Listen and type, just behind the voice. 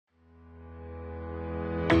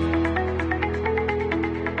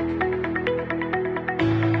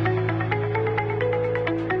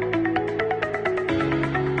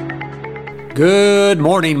Good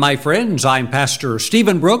morning, my friends. I'm Pastor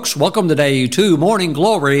Stephen Brooks. Welcome today to Morning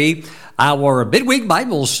Glory, our midweek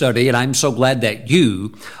Bible study, and I'm so glad that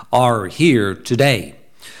you are here today.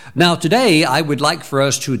 Now, today I would like for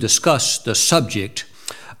us to discuss the subject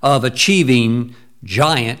of achieving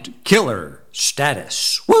giant killer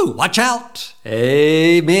status. Woo, watch out.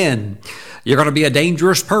 Amen. You're going to be a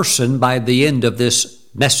dangerous person by the end of this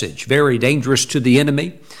message. Very dangerous to the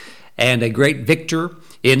enemy and a great victor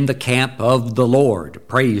in the camp of the Lord.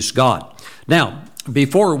 Praise God. Now,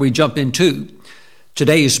 before we jump into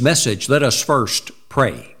today's message, let us first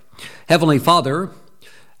pray. Heavenly Father,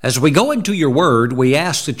 as we go into your word, we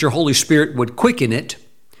ask that your Holy Spirit would quicken it,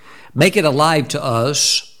 make it alive to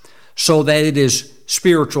us, so that it is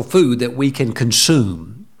spiritual food that we can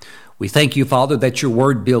consume. We thank you, Father, that your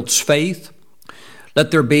word builds faith.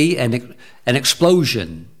 Let there be an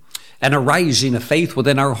explosion, an arising of faith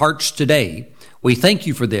within our hearts today. We thank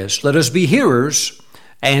you for this. Let us be hearers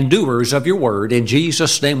and doers of your word. In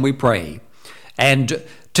Jesus' name we pray. And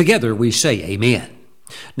together we say amen.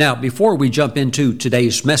 Now, before we jump into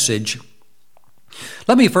today's message,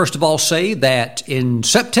 let me first of all say that in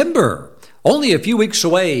September, only a few weeks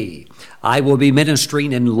away, I will be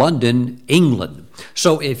ministering in London, England.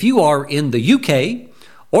 So if you are in the UK,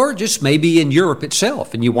 or just maybe in Europe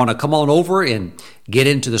itself, and you want to come on over and get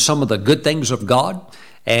into some of the good things of God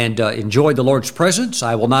and enjoy the Lord's presence,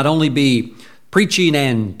 I will not only be preaching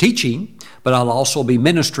and teaching, but I'll also be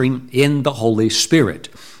ministering in the Holy Spirit.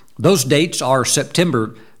 Those dates are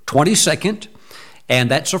September 22nd,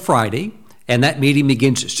 and that's a Friday, and that meeting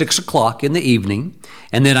begins at 6 o'clock in the evening.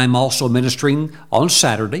 And then I'm also ministering on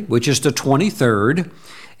Saturday, which is the 23rd,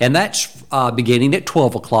 and that's beginning at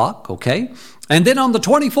 12 o'clock, okay? And then on the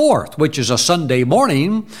 24th, which is a Sunday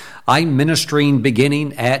morning, I'm ministering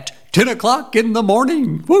beginning at 10 o'clock in the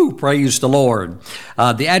morning. Woo, praise the Lord.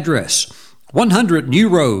 The address, 100 New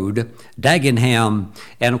Road, Dagenham.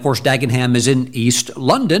 And of course, Dagenham is in East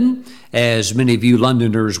London, as many of you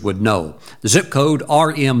Londoners would know. The zip code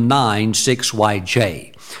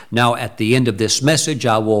RM96YJ. Now, at the end of this message,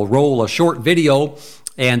 I will roll a short video,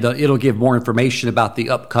 and it'll give more information about the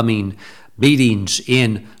upcoming meetings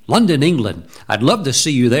in London, England. I'd love to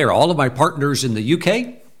see you there. All of my partners in the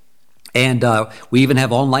UK, and we even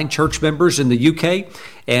have online church members in the UK.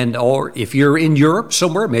 And or if you're in Europe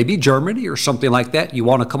somewhere, maybe Germany or something like that, you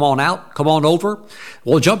want to come on out, come on over.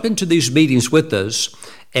 We'll jump into these meetings with us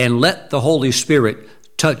and let the Holy Spirit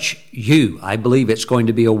touch you. I believe it's going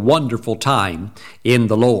to be a wonderful time in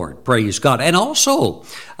the Lord. Praise God. And also,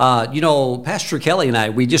 Pastor Kelly and I,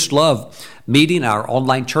 we just love meeting our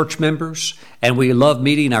online church members, and we love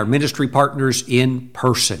meeting our ministry partners in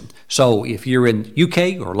person. So if you're in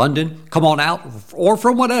UK or London, come on out, or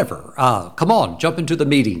from whatever, come on, jump into the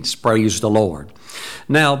meetings. Praise the Lord.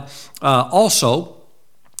 Now, also,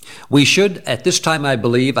 we should, at this time, I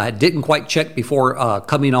believe, I didn't quite check before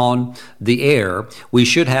coming on the air, we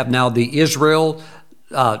should have now the Israel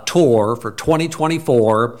tour for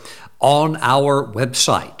 2024 on our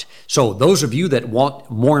website. So those of you that want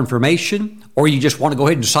more information, or you just want to go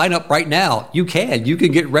ahead and sign up right now, you can. You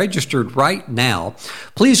can get registered right now.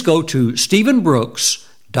 Please go to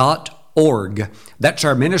stephenbrooks.org. That's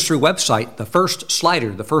our ministry website. The first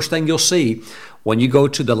slider, the first thing you'll see when you go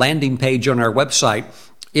to the landing page on our website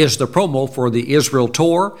is the promo for the Israel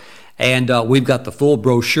tour. And we've got the full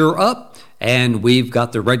brochure up, and we've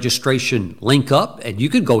got the registration link up, and you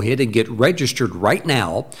can go ahead and get registered right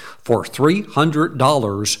now for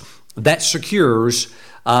 $300. That secures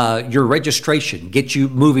your registration, get you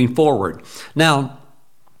moving forward. Now,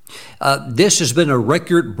 this has been a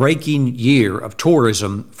record-breaking year of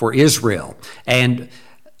tourism for Israel, and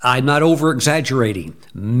I'm not over-exaggerating.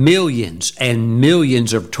 Millions and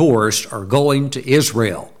millions of tourists are going to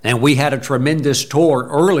Israel, and we had a tremendous tour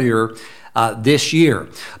earlier this year,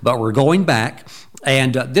 but we're going back.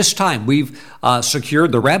 And this time we've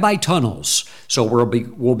secured the rabbi tunnels. So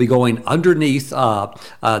we'll be going underneath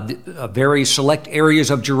very select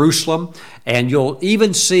areas of Jerusalem. And you'll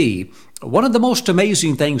even see one of the most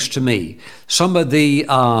amazing things to me, some of the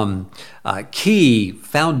key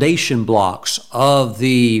foundation blocks of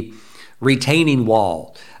the retaining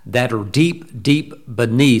wall that are deep, deep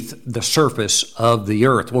beneath the surface of the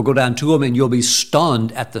earth. We'll go down to them and you'll be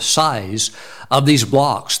stunned at the size of these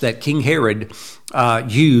blocks that King Herod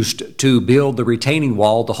used to build the retaining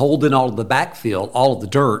wall, to hold in all of the backfill, all of the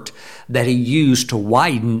dirt that he used to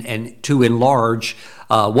widen and to enlarge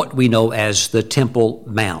what we know as the Temple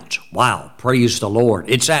Mount. Wow, praise the Lord.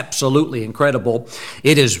 It's absolutely incredible.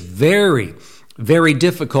 It is very, very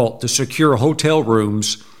difficult to secure hotel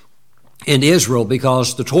rooms in Israel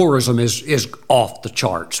because the tourism is off the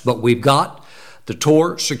charts. But we've got the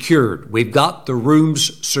tour secured. We've got the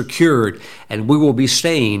rooms secured, and we will be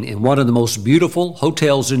staying in one of the most beautiful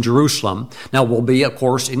hotels in Jerusalem. Now, we'll be, of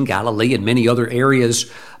course, in Galilee and many other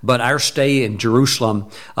areas, but our stay in Jerusalem,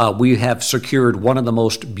 we have secured one of the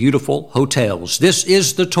most beautiful hotels. This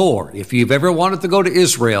is the tour. If you've ever wanted to go to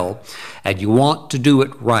Israel and you want to do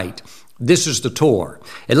it right, this is the tour.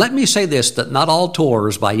 And let me say this, that not all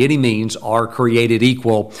tours by any means are created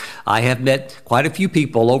equal. I have met quite a few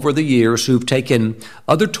people over the years who've taken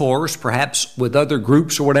other tours, perhaps with other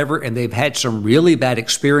groups or whatever, and they've had some really bad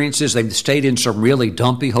experiences. They've stayed in some really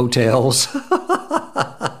dumpy hotels.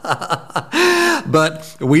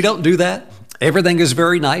 But we don't do that. Everything is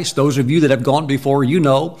very nice. Those of you that have gone before, you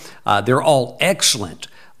know, they're all excellent,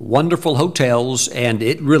 wonderful hotels, and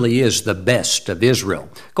it really is the best of Israel.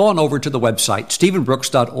 Go on over to the website,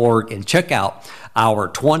 stephenbrooks.org, and check out our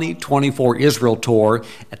 2024 Israel tour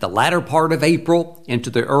at the latter part of April into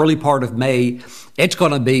the early part of May. It's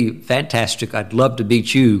going to be fantastic. I'd love to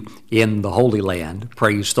meet you in the Holy Land.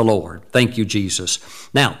 Praise the Lord. Thank you, Jesus.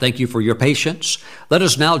 Now, thank you for your patience. Let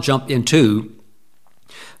us now jump into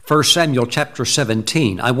 1 Samuel chapter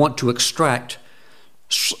 17. I want to extract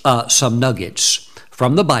some nuggets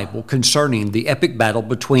from the Bible concerning the epic battle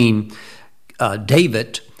between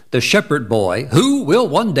David, the shepherd boy, who will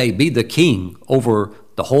one day be the king over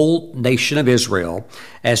the whole nation of Israel,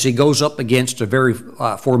 as he goes up against a very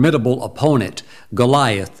formidable opponent,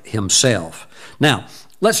 Goliath himself. Now,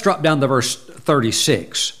 let's drop down to verse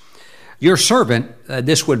 36. Your servant,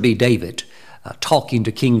 this would be David, talking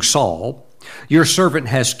to King Saul, your servant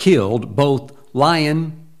has killed both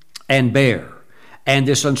lion and bear, and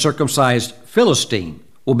this uncircumcised Philistine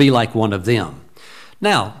will be like one of them.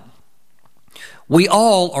 Now, we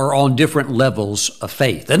all are on different levels of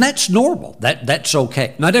faith, and that's normal. That's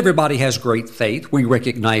okay. Not everybody has great faith. We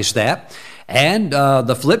recognize that. And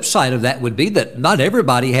the flip side of that would be that not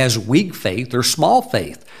everybody has weak faith or small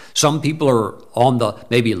faith. Some people are on the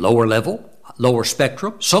maybe lower level, lower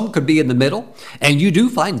spectrum. Some could be in the middle. And you do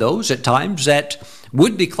find those at times that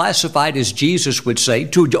would be classified, as Jesus would say,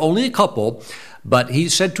 to only a couple, but he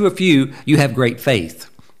said to a few, you have great faith.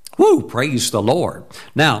 Woo, praise the Lord.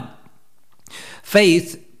 Now,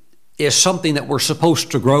 faith is something that we're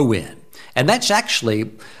supposed to grow in. And that's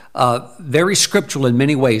actually very scriptural in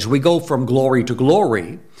many ways. We go from glory to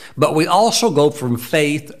glory, but we also go from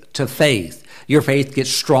faith to faith. Your faith gets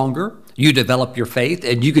stronger. You develop your faith,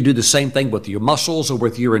 and you could do the same thing with your muscles or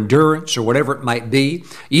with your endurance or whatever it might be.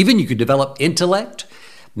 Even you could develop intellect.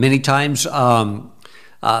 Many times,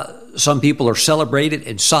 some people are celebrated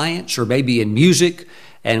in science or maybe in music,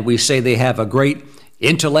 and we say they have a great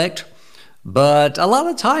intellect. But a lot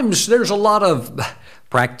of times, there's a lot of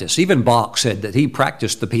practice. Even Bach said that he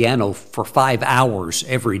practiced the piano for 5 hours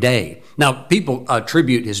every day. Now, people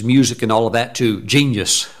attribute his music and all of that to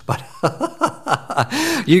genius, but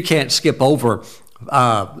you can't skip over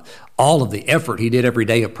all of the effort he did every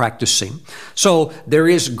day of practicing. So there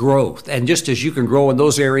is growth, and just as you can grow in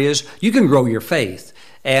those areas, you can grow your faith.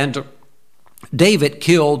 And David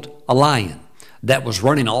killed a lion that was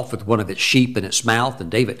running off with one of its sheep in its mouth,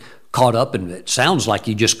 and David caught up, and it sounds like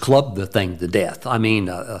he just clubbed the thing to death. I mean,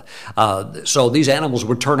 so these animals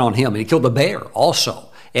would turn on him, and he killed the bear also.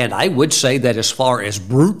 And I would say that as far as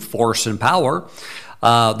brute force and power,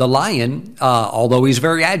 the lion, although he's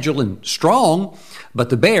very agile and strong, but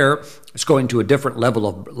the bear is going to a different level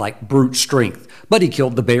of like brute strength. But he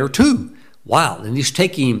killed the bear too. Wow. And he's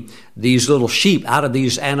taking these little sheep out of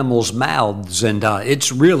these animals' mouths, and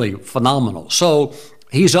it's really phenomenal. So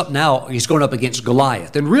he's up now, he's going up against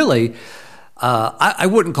Goliath. And really, I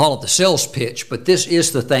wouldn't call it the sales pitch, but this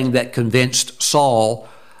is the thing that convinced Saul,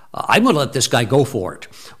 I'm going to let this guy go for it.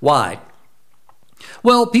 Why?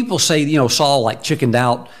 Well, people say, Saul like chickened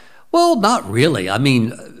out. Well, not really. I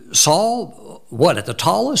mean, Saul, what, at the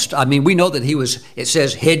tallest? I mean, we know that he was, it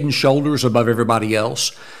says, head and shoulders above everybody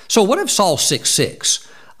else. So what if Saul's 6'6"?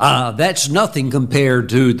 That's nothing compared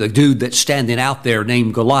to the dude that's standing out there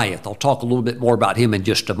named Goliath. I'll talk a little bit more about him in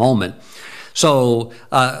just a moment. So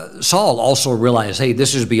Saul also realized, hey,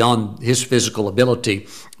 this is beyond his physical ability.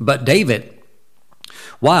 But David,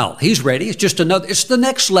 wow, he's ready. It's the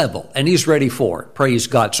next level, and he's ready for it. Praise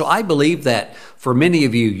God. So I believe that for many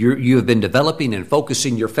of you, you have been developing and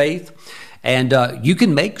focusing your faith, and you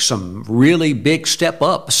can make some really big step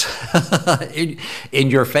ups in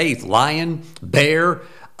your faith. Lion, bear,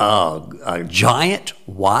 a giant.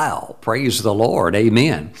 Wow. Praise the Lord.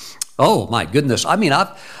 Amen. Oh my goodness. I mean,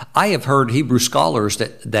 I have heard Hebrew scholars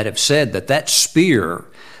that have said that spear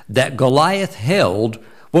that Goliath held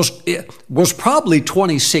was probably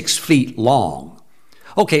 26 feet long.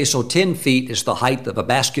 Okay, so 10 feet is the height of a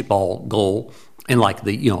basketball goal. in like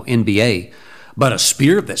the NBA, but a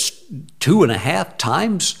spear that's 2.5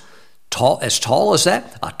 times as tall as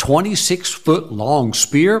that, a 26-foot long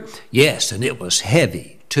spear, yes, and it was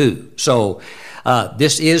heavy too. So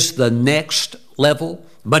this is the next level,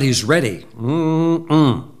 but he's ready.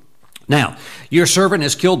 Now, your servant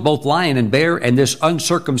has killed both lion and bear, and this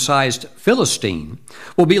uncircumcised Philistine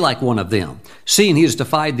will be like one of them, seeing he has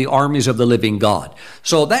defied the armies of the living God.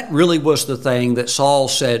 So that really was the thing that Saul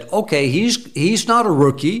said, okay, he's not a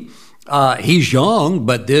rookie. He's young,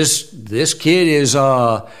 but this kid is,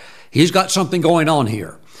 he's got something going on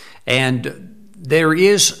here. And there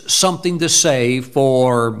is something to say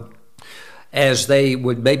for, as they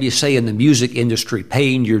would maybe say in the music industry,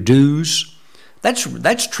 paying your dues.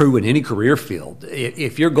 That's true in any career field.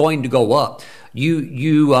 If you're going to go up, you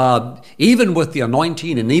even with the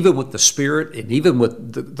anointing and even with the Spirit and even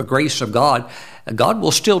with the grace of God, God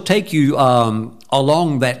will still take you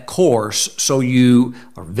along that course so you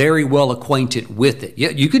are very well acquainted with it.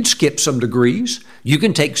 You can skip some degrees, you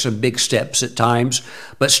can take some big steps at times,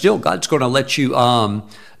 but still God's going to let you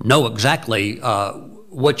know exactly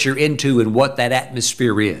what you're into and what that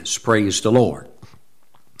atmosphere is. Praise the Lord.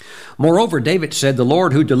 Moreover, David said, the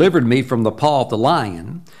Lord who delivered me from the paw of the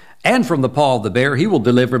lion and from the paw of the bear, he will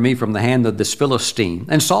deliver me from the hand of this Philistine.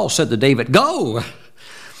 And Saul said to David, go,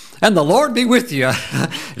 and the Lord be with you.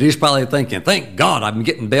 And he's probably thinking, thank God I'm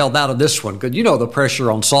getting bailed out of this one. Because the pressure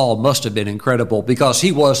on Saul must have been incredible because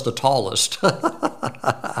he was the tallest.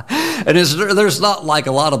 And there's not like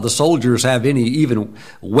a lot of the soldiers have any even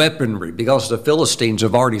weaponry because the Philistines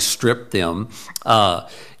have already stripped them,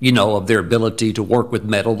 of their ability to work with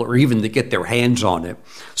metal or even to get their hands on it.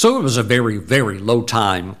 So it was a very, very low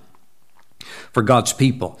time for God's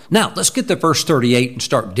people. Now, let's get to verse 38 and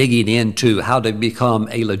start digging into how to become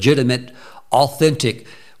a legitimate, authentic,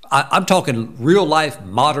 I'm talking real life,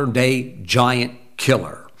 modern day giant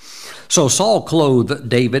killer. So Saul clothed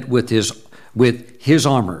David with his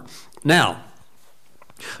armor. Now,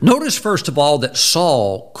 notice first of all that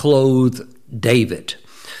Saul clothed David.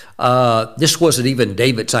 This wasn't even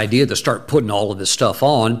David's idea to start putting all of this stuff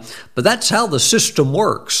on, but that's how the system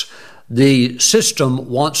works. The system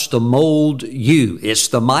wants to mold you. It's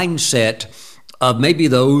the mindset of maybe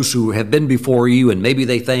those who have been before you, and maybe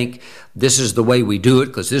they think this is the way we do it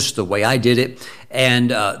because this is the way I did it,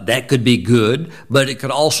 and that could be good, but it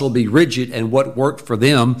could also be rigid, and what worked for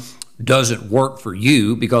them doesn't work for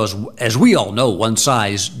you because, as we all know, one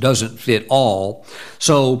size doesn't fit all.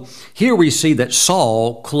 So here we see that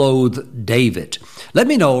Saul clothed David. Let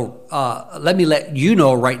me let you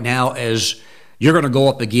know right now, as you're going to go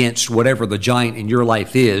up against whatever the giant in your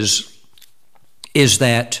life is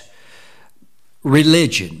that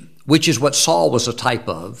religion, which is what Saul was a type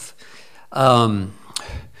of.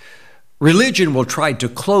 Religion will try to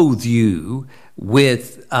clothe you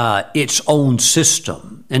with its own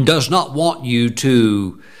system and does not want you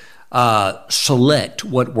to select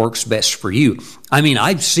what works best for you. I mean,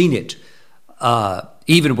 I've seen it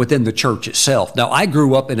even within the church itself. Now, I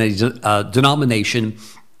grew up in a denomination,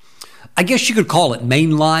 I guess you could call it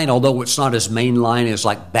mainline, although it's not as mainline as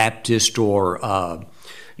like Baptist or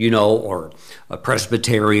or a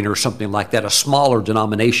Presbyterian or something like that, a smaller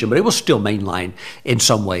denomination, but it was still mainline in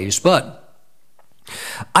some ways. But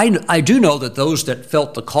I do know that those that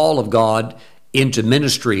felt the call of God into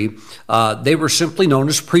ministry, they were simply known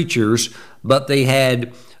as preachers, but they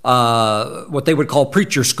had what they would call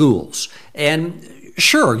preacher schools. And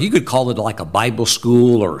sure, you could call it like a Bible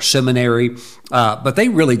school or a seminary, but they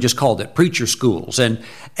really just called it preacher schools.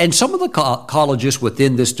 And some of the colleges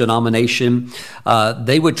within this denomination,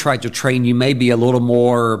 they would try to train you maybe a little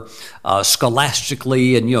more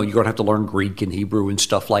scholastically, and you're going to have to learn Greek and Hebrew and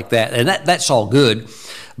stuff like that. And that's all good.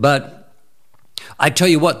 But I tell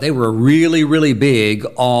you what, they were really, really big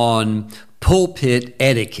on pulpit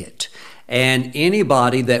etiquette. And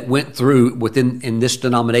anybody that went through in this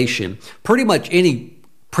denomination, pretty much any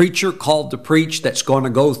preacher called to preach that's going to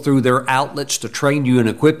go through their outlets to train you and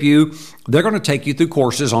equip you, they're going to take you through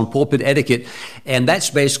courses on pulpit etiquette. And that's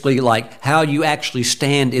basically like how you actually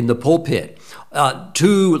stand in the pulpit,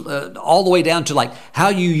 all the way down to like how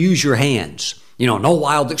you use your hands. No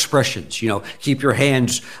wild expressions, keep your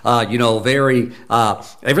hands, very,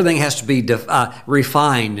 everything has to be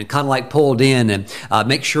refined and kind of like pulled in, and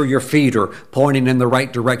make sure your feet are pointing in the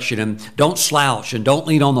right direction, and don't slouch and don't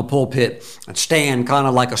lean on the pulpit, and stand kind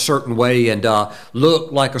of like a certain way and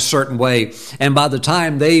look like a certain way. And by the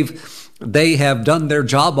time they have done their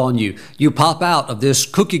job on you, you pop out of this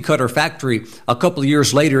cookie cutter factory a couple of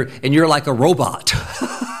years later and you're like a robot.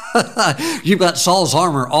 You've got Saul's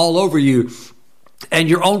armor all over you. and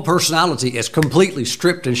your own personality is completely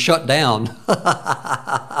stripped and shut down.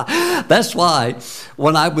 That's why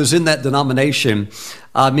when I was in that denomination,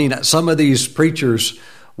 I mean, some of these preachers,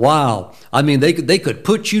 wow. I mean, they could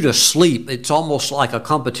put you to sleep. It's almost like a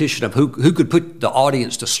competition of who could put the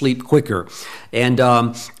audience to sleep quicker. And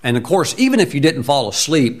of course, even if you didn't fall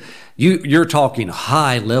asleep, you're talking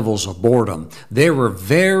high levels of boredom. There were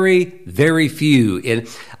very, very few.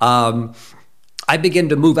 And I began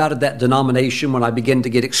to move out of that denomination when I began to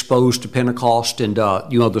get exposed to Pentecost and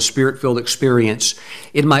the Spirit-filled experience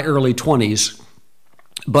in my early 20s.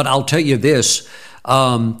 But I'll tell you this,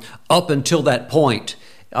 up until that point,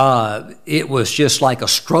 it was just like a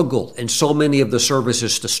struggle in so many of the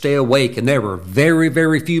services to stay awake, and there were very,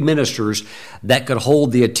 very few ministers that could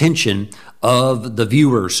hold the attention of the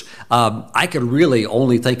viewers. I could really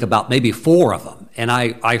only think about maybe 4 of them, and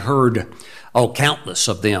I heard countless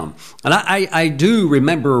of them. And I do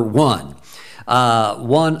remember one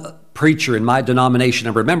preacher in my denomination.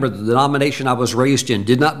 And remember, the denomination I was raised in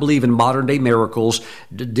did not believe in modern day miracles,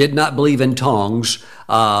 did not believe in tongues,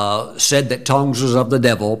 said that tongues was of the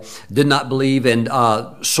devil, did not believe in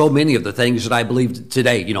so many of the things that I believe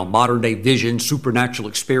today, modern day vision, supernatural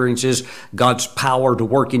experiences, God's power to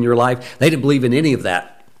work in your life. They didn't believe in any of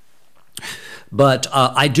that. But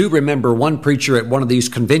I do remember one preacher at one of these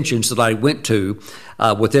conventions that I went to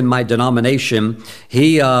within my denomination.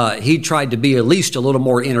 He tried to be at least a little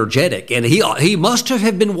more energetic, and he must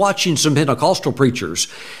have been watching some Pentecostal preachers,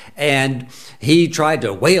 and he tried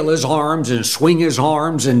to wail his arms and swing his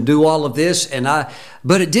arms and do all of this,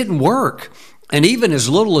 but it didn't work. And even as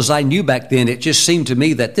little as I knew back then, it just seemed to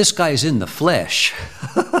me that this guy's in the flesh.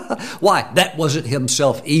 Why? That wasn't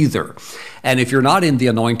himself either. And if you're not in the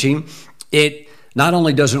anointing, it not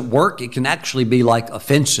only doesn't work, it can actually be like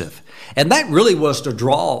offensive. And that really was the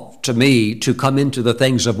draw to me to come into the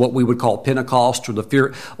things of what we would call Pentecost or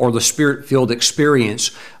the Spirit-filled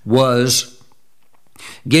experience, was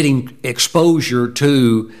getting exposure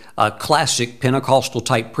to classic Pentecostal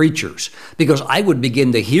type preachers, because I would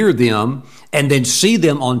begin to hear them and then see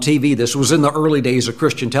them on TV. This was in the early days of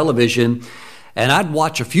Christian television, and I'd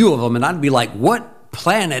watch a few of them and I'd be like, what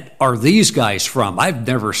planet are these guys from? I've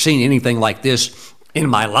never seen anything like this in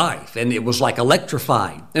my life. And it was like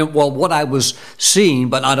electrifying. And what I was seeing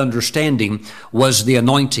but not understanding was the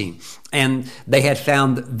anointing. And they had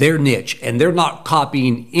found their niche, and they're not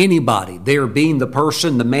copying anybody. They're being the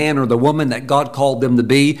person, the man or the woman that God called them to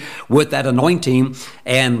be with that anointing.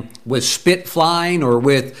 And with spit flying or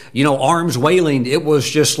with, arms wailing, it was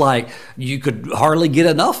just like you could hardly get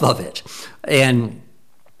enough of it. And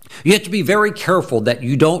you have to be very careful that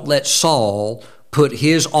you don't let Saul put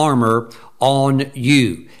his armor on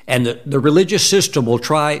you. And the religious system will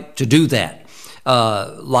try to do that.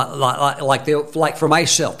 Like for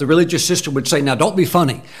myself, the religious system would say, now don't be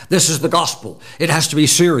funny. This is the gospel. It has to be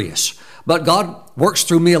serious. But God works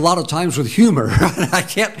through me a lot of times with humor. I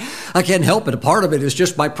can't help it. A part of it is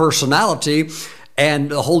just my personality, and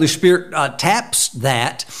the Holy Spirit taps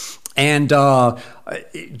that, and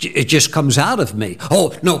it just comes out of me.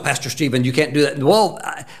 Oh, no, Pastor Stephen, you can't do that. Well,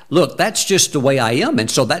 look, that's just the way I am. And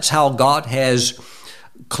so that's how God has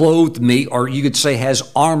clothed me, or you could say has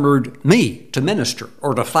armored me to minister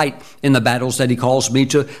or to fight in the battles that he calls me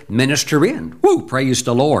to minister in. Woo, praise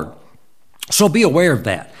the Lord. So be aware of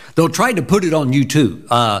that. They'll try to put it on you too.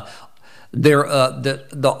 They're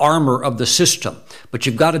the armor of the system, but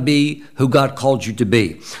you've got to be who God called you to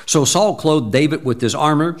be. So Saul clothed David with his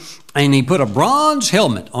armor, and he put a bronze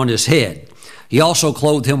helmet on his head. He also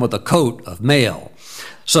clothed him with a coat of mail.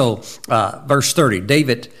 So verse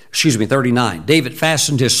 39, David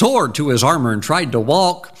fastened his sword to his armor and tried to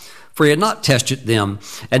walk, for he had not tested them.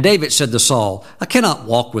 And David said to Saul, I cannot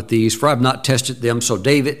walk with these, for I have not tested them. So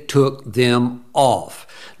David took them off.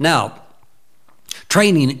 Now,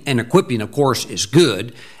 training and equipping, of course, is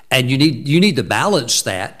good, and you need to balance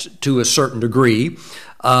that to a certain degree,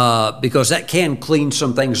 because that can clean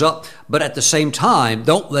some things up. But at the same time,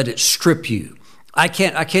 don't let it strip you. I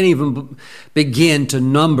can't even begin to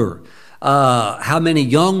number how many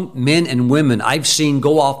young men and women I've seen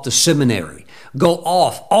go off to seminary, go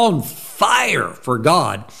off on fire for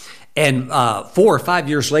God. And 4 or 5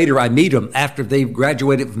 years later, I meet them after they've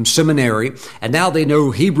graduated from seminary, and now they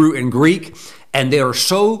know Hebrew and Greek, and they are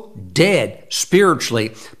so dead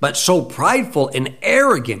spiritually, but so prideful and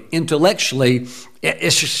arrogant intellectually.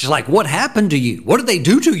 It's just like, what happened to you? What did they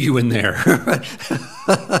do to you in there?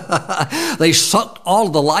 They sucked all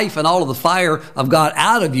of the life and all of the fire of God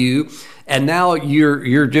out of you, and now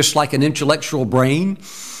you're just like an intellectual brain.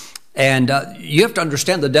 And you have to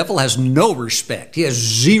understand the devil has no respect. He has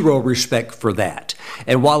zero respect for that.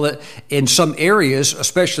 And while in some areas,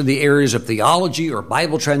 especially the areas of theology or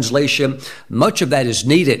Bible translation, much of that is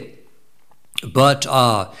needed. But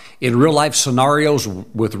in real life scenarios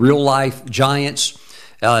with real life giants,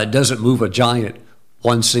 it doesn't move a giant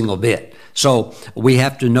one single bit. So we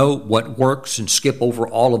have to know what works and skip over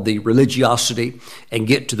all of the religiosity and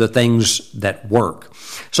get to the things that work.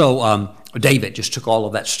 So David just took all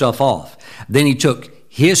of that stuff off. Then he took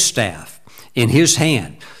his staff in his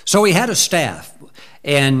hand. So he had a staff,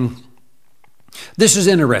 and this is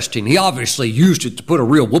interesting. He obviously used it to put a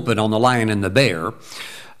real whooping on the lion and the bear.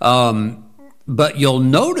 But you'll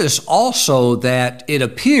notice also that it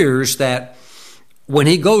appears that when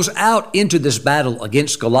he goes out into this battle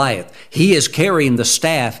against Goliath, he is carrying the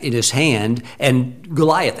staff in his hand, and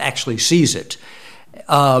Goliath actually sees it.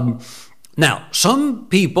 Now, some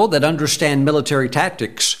people that understand military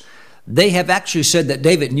tactics, they have actually said that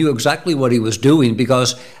David knew exactly what he was doing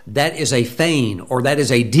because that is a feign or that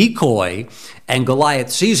is a decoy, and Goliath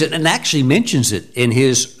sees it and actually mentions it in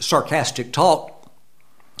his sarcastic talk.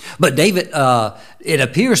 But David, it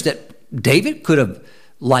appears that David could have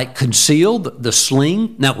concealed the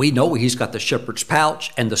sling. Now we know he's got the shepherd's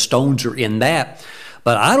pouch and the stones are in that,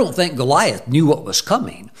 but I don't think Goliath knew what was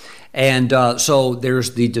coming. And so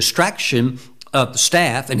there's the distraction of the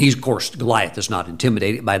staff, and of course, Goliath is not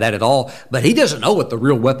intimidated by that at all, but he doesn't know what the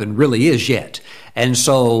real weapon really is yet. And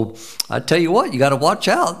so I tell you what, you got to watch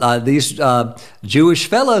out. These Jewish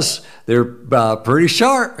fellas, they're pretty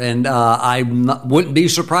sharp, and wouldn't be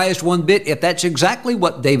surprised one bit if that's exactly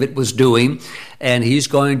what David was doing, and he's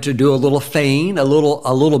going to do a little feign, a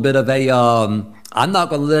little bit of a, I'm not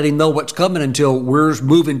going to let him know what's coming until we're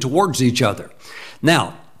moving towards each other.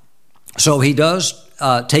 Now, so he does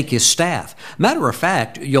take his staff. Matter of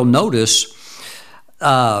fact, you'll notice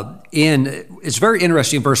it's very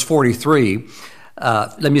interesting, verse 43.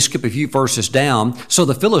 Let me skip a few verses down. So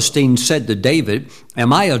the Philistine said to David,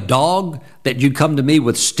 "Am I a dog that you come to me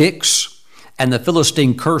with sticks?" And the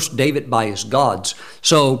Philistine cursed David by his gods.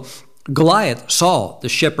 So Goliath saw the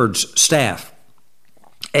shepherd's staff,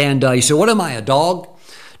 and he said, "What am I, a dog?"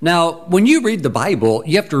 Now, when you read the Bible,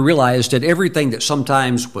 you have to realize that everything that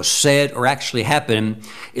sometimes was said or actually happened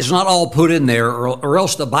is not all put in there, or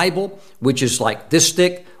else the Bible, which is like this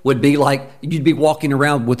thick, would be like you'd be walking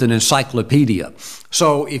around with an encyclopedia.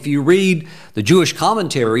 So if you read the Jewish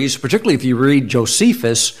commentaries, particularly if you read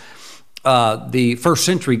Josephus, the first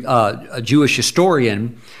century Jewish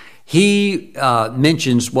historian, he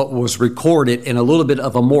mentions what was recorded in a little bit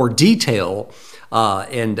of a more detail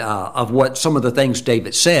of what some of the things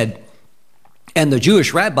David said. And the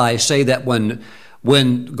Jewish rabbis say that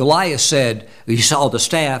when Goliath said, he saw the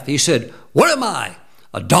staff, he said, "What am I,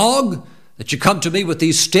 a dog that you come to me with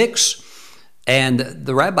these sticks?" And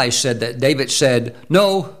the rabbis said that David said,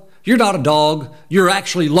 "No, you're not a dog. You're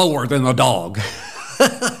actually lower than a dog."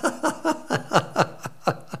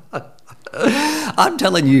 I'm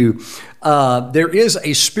telling you, there is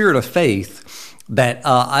a spirit of faith that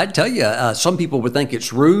I tell you, some people would think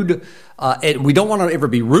it's rude, and we don't want to ever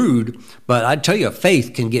be rude, but I tell you,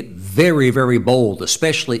 faith can get very, very bold,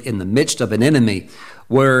 especially in the midst of an enemy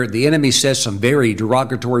where the enemy says some very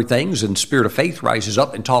derogatory things, and spirit of faith rises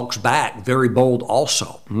up and talks back, very bold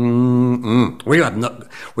also. We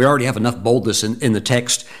already have enough boldness in the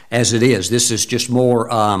text as it is. This is just more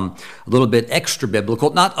a little bit extra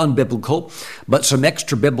biblical, not unbiblical, but some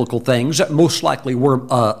extra biblical things that most likely were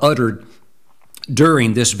uttered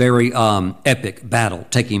during this very epic battle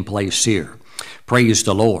taking place here. Praise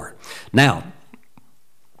the Lord. Now,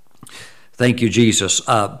 thank you, Jesus.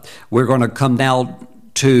 We're going to come now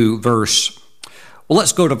to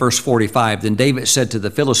let's go to verse 45. Then David said to the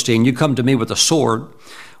Philistine, "You come to me with a sword,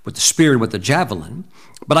 with the spear, and with the javelin,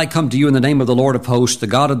 but I come to you in the name of the Lord of hosts, the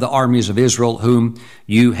God of the armies of Israel, whom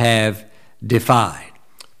you have defied."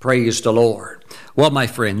 Praise the Lord. Well, my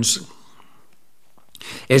friends,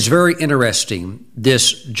 it's very interesting,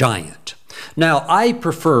 this giant. Now, I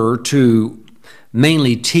prefer to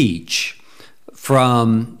mainly teach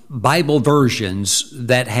from Bible versions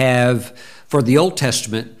that have, for the Old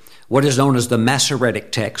Testament, what is known as the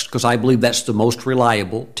Masoretic text, because I believe that's the most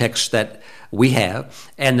reliable text that we have,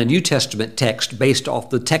 and the New Testament text based off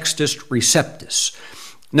the Textus Receptus.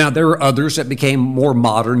 Now, there are others that became more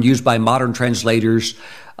modern, used by modern translators,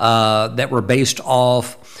 that were based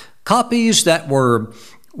off copies that were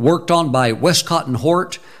worked on by Westcott and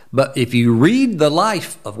Hort. But if you read the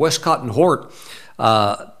life of Westcott and Hort,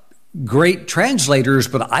 great translators,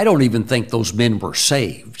 but I don't even think those men were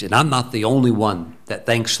saved. And I'm not the only one that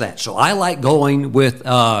thinks that. So I like going with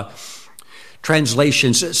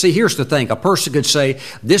translations. See, here's the thing. A person could say,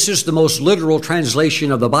 this is the most literal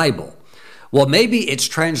translation of the Bible. Well, maybe it's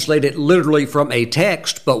translated literally from a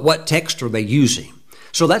text, but what text are they using?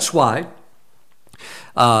 So that's why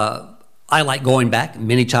I like going back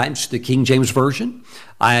many times to the King James Version.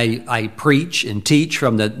 I preach and teach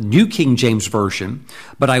from the New King James Version,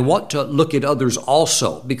 but I want to look at others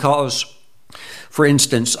also because, for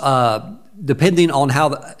instance, depending on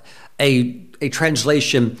how a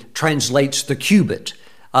translation translates the cubit,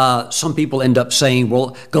 some people end up saying,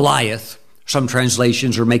 well, Goliath. Some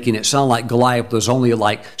translations are making it sound like Goliath was only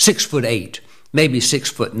like 6'8", maybe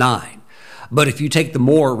 6'9". But if you take the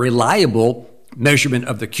more reliable measurement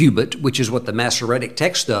of the cubit, which is what the Masoretic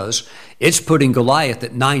text does, it's putting Goliath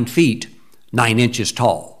at 9 feet, 9 inches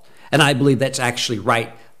tall. And I believe that's actually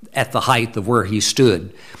right at the height of where he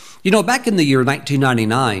stood. You know, back in the year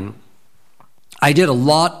 1999, I did a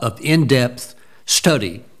lot of in-depth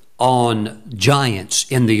study on giants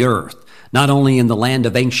in the earth, not only in the land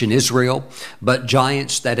of ancient Israel, but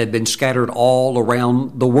giants that had been scattered all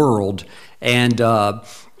around the world. And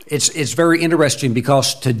it's very interesting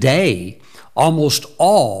because today, almost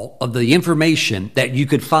all of the information that you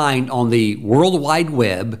could find on the World Wide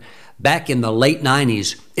Web back in the late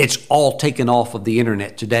 90s, it's all taken off of the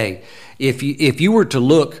internet today. If you were to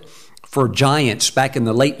look for giants back in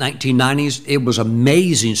the late 1990s, it was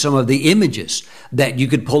amazing some of the images that you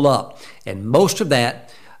could pull up. And most of that,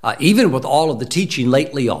 even with all of the teaching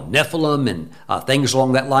lately on Nephilim and things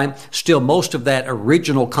along that line, still most of that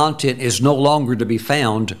original content is no longer to be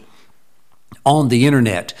found on the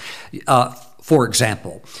internet. For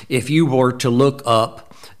example, if you were to look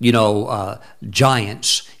up,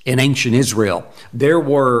 giants in ancient Israel, there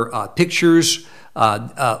were pictures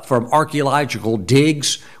from archaeological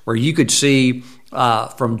digs where you could see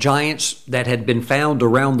from giants that had been found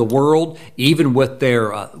around the world, even with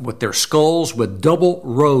their skulls with double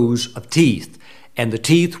rows of teeth, and the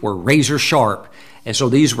teeth were razor sharp. And so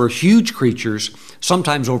these were huge creatures,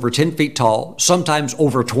 sometimes over 10 feet tall, sometimes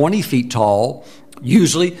over 20 feet tall,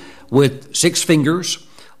 usually with 6 fingers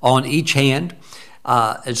on each hand.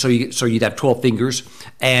 And so you'd have 12 fingers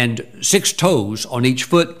and 6 toes on each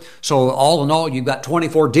foot. So all in all, you've got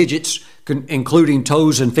 24 digits, including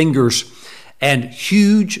toes and fingers, and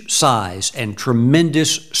huge size and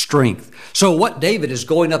tremendous strength. So what David is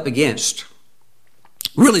going up against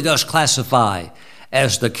really does classify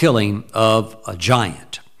as the killing of a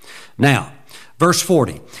giant. Now, verse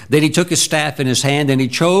 40, then he took his staff in his hand and he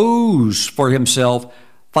chose for himself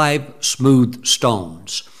 5 smooth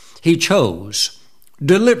stones. He chose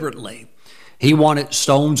deliberately. He wanted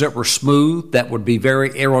stones that were smooth, that would be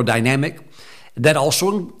very aerodynamic. That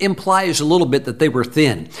also implies a little bit that they were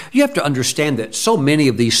thin. You have to understand that so many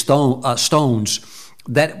of these stones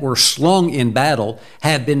that were slung in battle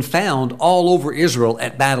have been found all over Israel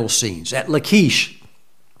at battle scenes. At Lachish,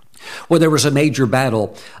 where there was a major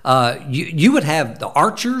battle, you would have the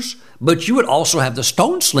archers, but you would also have the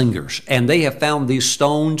stone slingers, and they have found these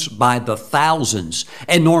stones by the thousands.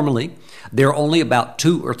 And normally, they're only about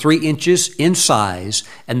 2 or 3 inches in size,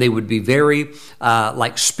 and they would be very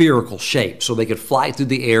like spherical shape, so they could fly through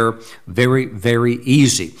the air very, very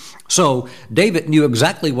easy. So David knew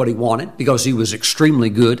exactly what he wanted because he was extremely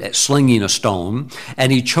good at slinging a stone,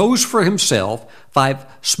 and he chose for himself 5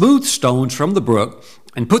 smooth stones from the brook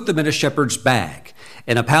and put them in a shepherd's bag,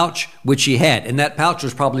 in a pouch which he had. And that pouch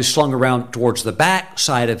was probably slung around towards the back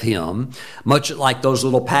side of him, much like those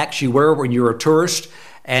little packs you wear when you're a tourist,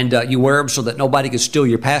 and you wear them so that nobody can steal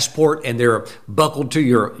your passport, and they're buckled to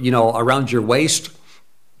your, around your waist,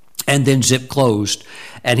 and then zip closed.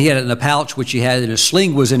 And he had it in a pouch which he had, and a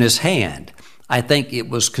sling was in his hand. I think it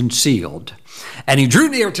was concealed. And he drew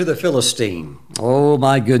near to the Philistine. Oh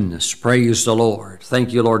my goodness, praise the Lord.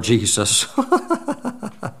 Thank you, Lord Jesus.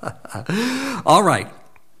 All right.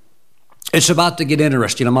 It's about to get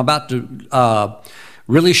interesting. I'm about to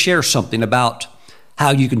really share something about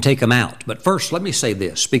how you can take them out. But first, let me say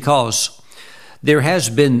this, because there has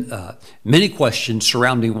been many questions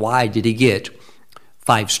surrounding why did he get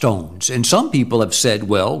 5 stones. And some people have said,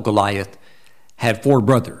 well, Goliath had 4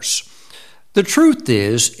 brothers. The truth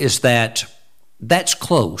is that that's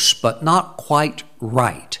close, but not quite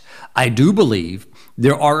right. I do believe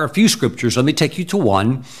there are a few scriptures, let me take you to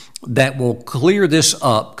one, that will clear this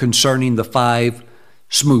up concerning the 5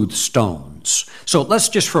 smooth stones. So let's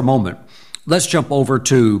just for a moment, let's jump over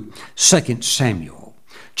to 2 Samuel,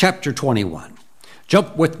 chapter 21.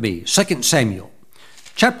 Jump with me, 2 Samuel,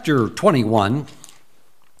 chapter 21,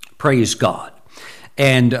 praise God.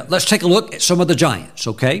 And let's take a look at some of the giants,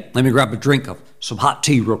 okay? Let me grab a drink of some hot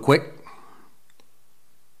tea real quick.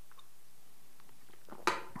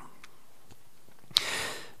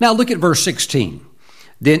 Now look at verse 16.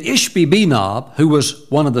 Then Ishbi-Benob, who was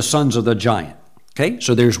one of the sons of the giant. Okay,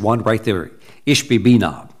 so there's one right there,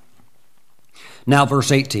 Ishbi-Benob. Now,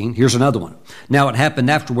 verse 18, here's another one. Now it happened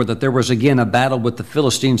afterward that there was again a battle with the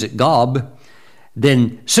Philistines at Gob.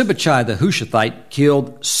 Then Sibbachai the Hushathite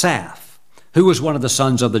killed Saph, who was one of the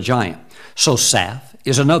sons of the giant. So Saph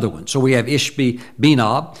is another one. So we have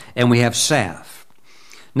Ishbi-Benob and we have Saph.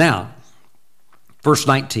 Now, verse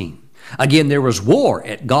 19. Again, there was war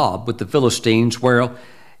at Gob with the Philistines, where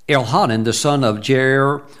Elhanan, the son of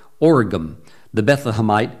Jair-Oregim, the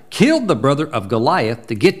Bethlehemite, killed the brother of Goliath,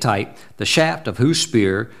 the Gittite, the shaft of whose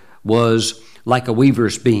spear was like a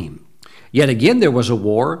weaver's beam. Yet again there was a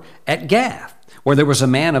war at Gath, where there was a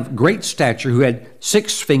man of great stature who had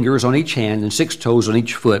 6 fingers on each hand and 6 toes on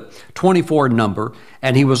each foot, 24 in number,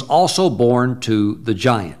 and he was also born to the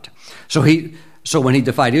giant. So when he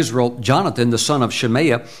defied Israel, Jonathan, the son of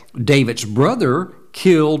Shemaiah, David's brother,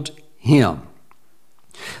 killed him.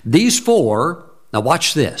 These 4, now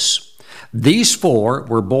watch this, these 4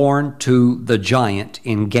 were born to the giant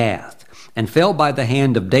in Gath and fell by the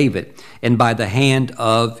hand of David and by the hand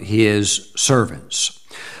of his servants.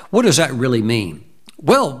 What does that really mean?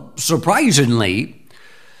 Well, surprisingly,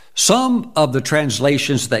 some of the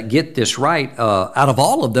translations that get this right, out of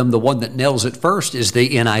all of them, the one that nails it first is the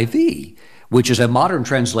NIV, which is a modern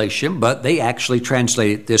translation, but they actually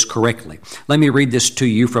translated this correctly. Let me read this to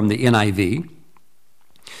you from the NIV,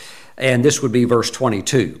 and this would be verse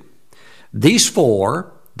 22. These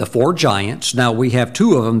 4, the 4 giants, now we have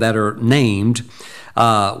 2 of them that are named.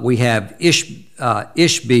 We have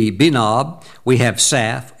Ishbi-Benob, we have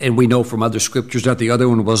Saph, and we know from other scriptures that the other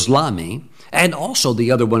one was Lami, and also the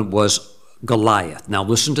other one was Goliath. Now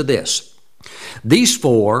listen to this. These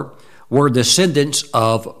 4 were descendants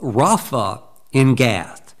of Rapha in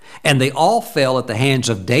Gath, and they all fell at the hands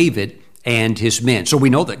of David and his men. So we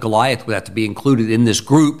know that Goliath would have to be included in this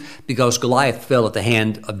group because Goliath fell at the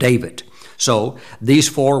hand of David. So these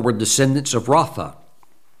 4 were descendants of Rapha.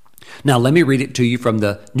 Now let me read it to you from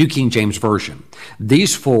the New King James Version.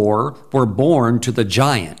 These 4 were born to the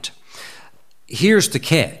giant. Here's the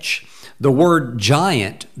catch. The word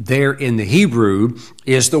giant there in the Hebrew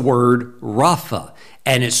is the word Rapha.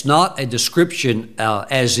 And it's not a description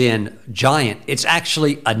as in giant. It's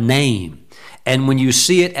actually a name. And when you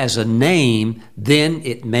see it as a name, then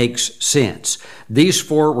it makes sense. These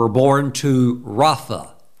 4 were born to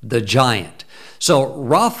Rapha, the giant. So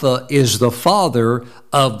Rapha is the father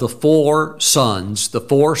of the 4 sons. The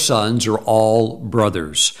 4 sons are all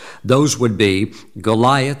brothers. Those would be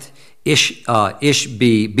Goliath,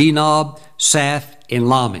 Ishbi-Benob, Saph, and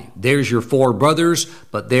Lami. There's your 4 brothers,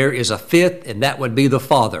 but there is a 5th, and that would be the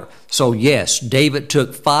father. So yes, David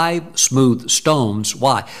took 5 smooth stones.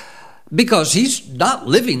 Why? Because he's not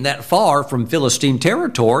living that far from Philistine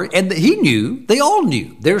territory, and he knew, they all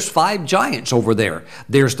knew, there's 5 giants over there.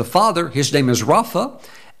 There's the father, his name is Rapha,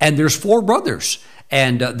 and there's 4 brothers,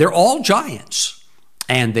 and they're all giants,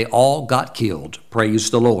 and they all got killed. Praise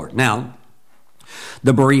the Lord. Now,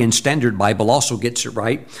 the Berean Standard Bible also gets it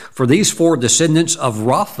right. For these 4 descendants of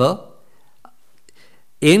Rapha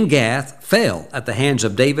in Gath fell at the hands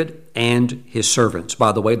of David and his servants.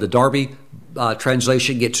 By the way, the Darby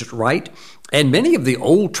translation gets it right. And many of the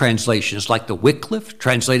old translations, like the Wycliffe,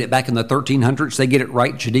 translated back in the 1300s, they get it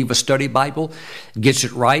right. Geneva Study Bible gets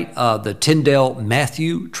it right. The Tyndale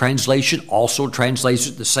Matthew translation also translates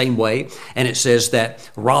it the same way. And it says that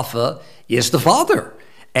Rapha is the father.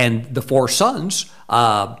 And the 4 sons,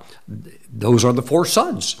 those are the 4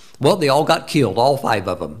 sons. Well, they all got killed, all 5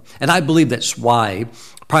 of them. And I believe that's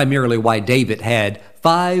primarily why David had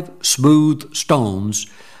 5 smooth stones,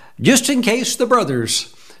 just in case the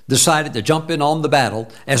brothers decided to jump in on the battle,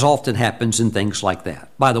 as often happens in things like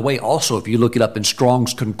that. By the way, also, if you look it up in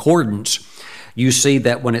Strong's Concordance, you see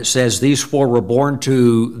that when it says these 4 were born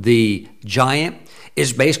to the giant,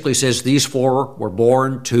 it basically says these 4 were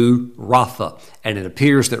born to Rapha. And it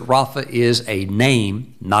appears that Rapha is a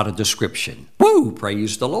name, not a description. Woo!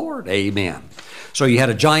 Praise the Lord. Amen. So you had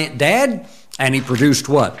a giant dad, and he produced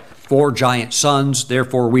what? 4 giant sons.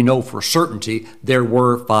 Therefore, we know for certainty there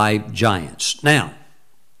were 5 giants. Now,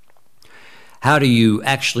 how do you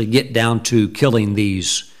actually get down to killing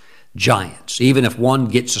these giants? Even if one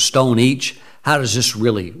gets a stone each, how does this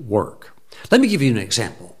really work? Let me give you an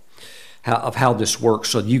example of how this works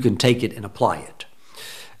so you can take it and apply it.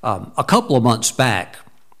 A couple of months back,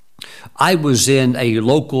 I was in a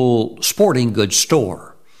local sporting goods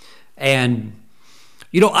store. And,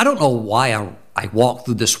 I don't know why I walked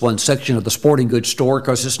through this one section of the sporting goods store,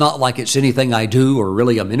 because it's not like it's anything I do or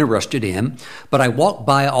really I'm interested in. But I walked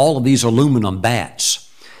by all of these aluminum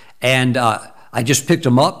bats. And I just picked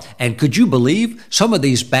them up, and could you believe some of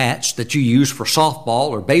these bats that you use for softball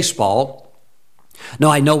or baseball? Now,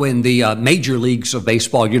 I know in the major leagues of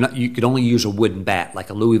baseball, you can only use a wooden bat, like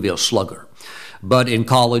a Louisville Slugger. But in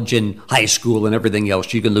college and high school and everything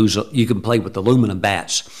else, you can play with aluminum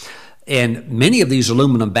bats. And many of these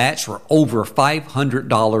aluminum bats were over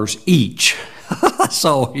 $500 each.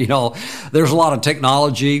 So, there's a lot of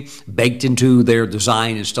technology baked into their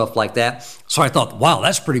design and stuff like that. So I thought, wow,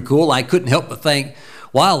 that's pretty cool. I couldn't help but think,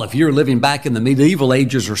 wow, if you're living back in the medieval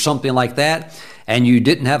ages or something like that, and you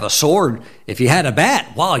didn't have a sword, if you had a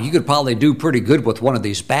bat, wow, you could probably do pretty good with one of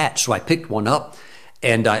these bats. So I picked one up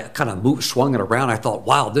and I kind of swung it around. I thought,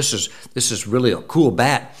 wow, this is really a cool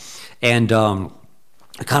bat. And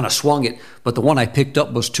I kind of swung it, but the one I picked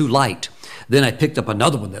up was too light. Then I picked up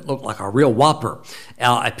another one that looked like a real whopper.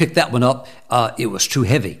 I picked that one up. It was too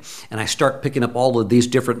heavy. And I start picking up all of these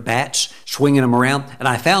different bats, swinging them around. And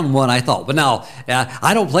I found one. I thought, well, now,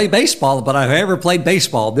 I don't play baseball, but if I ever played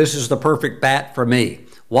baseball, this is the perfect bat for me.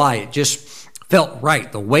 Why? It just felt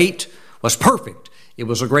right. The weight was perfect. It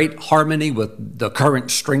was a great harmony with the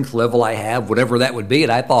current strength level I have, whatever that would be.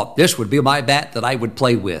 And I thought this would be my bat that I would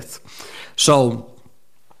play with. So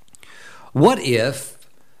what if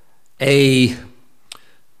a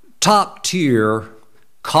top-tier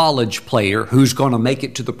college player who's going to make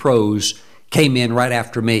it to the pros came in right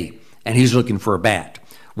after me, and he's looking for a bat?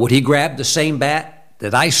 Would he grab the same bat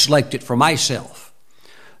that I selected for myself?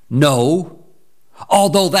 No,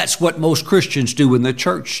 although that's what most Christians do in the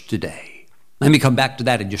church today. Let me come back to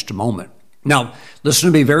that in just a moment. Now, listen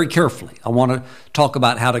to me very carefully. I want to talk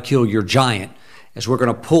about how to kill your giant, as we're going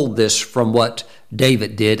to pull this from what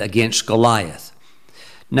David did against Goliath.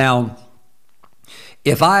 Now,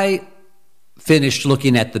 if I finished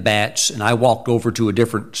looking at the bats and I walked over to a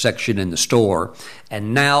different section in the store,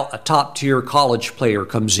 and now a top-tier college player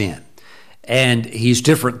comes in, and he's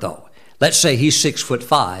different though. Let's say he's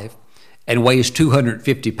 6'5" and weighs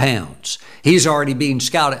 250 pounds. He's already being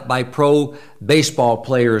scouted by pro baseball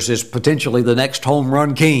players as potentially the next home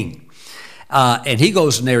run king. And he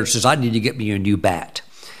goes in there and says, I need to get me a new bat.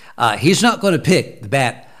 He's not going to pick the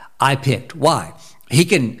bat I picked. Why?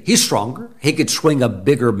 He's stronger. He could swing a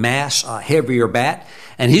bigger mass, a heavier bat,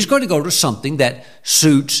 and he's going to go to something that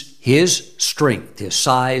suits his strength, his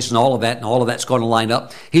size, and all of that's going to line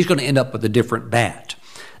up. He's going to end up with a different bat.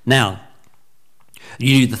 Now,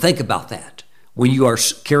 you need to think about that when you are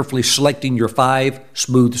carefully selecting your 5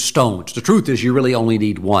 smooth stones. The truth is you really only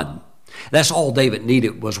need one. That's all David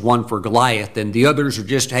needed, was one for Goliath, and the others are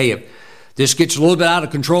just, hey, if this gets a little bit out of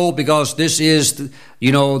control because this is,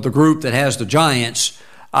 the group that has the giants,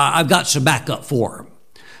 I've got some backup for them.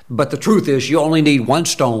 But the truth is you only need one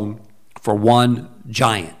stone for one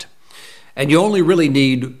giant. And you only really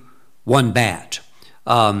need one bat.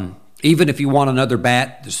 Even if you want another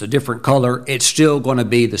bat that's a different color, it's still going to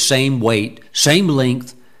be the same weight, same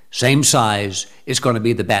length, same size. It's going to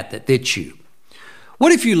be the bat that fits you.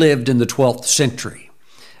 What if you lived in the 12th century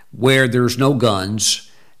where there's no guns,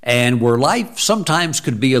 and where life sometimes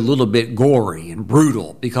could be a little bit gory and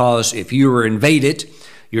brutal? Because if you were invaded,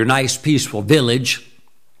 your nice peaceful village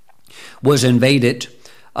was invaded,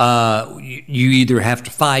 you either have to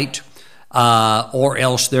fight or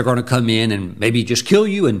else they're going to come in and maybe just kill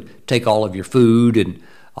you and take all of your food and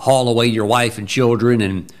haul away your wife and children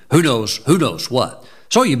and who knows what.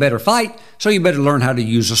 So you better fight, so you better learn how to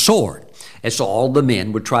use a sword. And so all the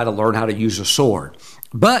men would try to learn how to use a sword.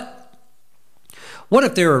 But what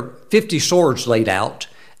if there are 50 swords laid out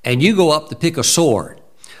and you go up to pick a sword?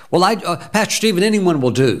 Well, Pastor Stephen, anyone will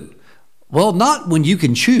do. Well, not when you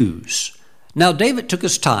can choose. Now, David took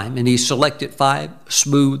his time and he selected 5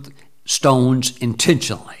 smooth stones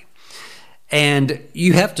intentionally. And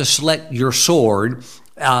you have to select your sword.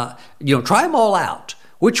 Try them all out.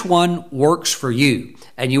 Which one works for you?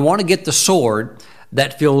 And you want to get the sword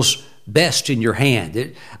that feels best in your hand.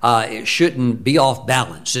 It shouldn't be off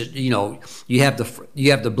balance. You have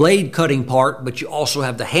the blade cutting part, but you also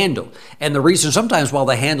have the handle. And the reason sometimes while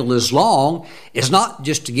the handle is long is not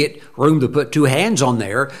just to get room to put 2 hands on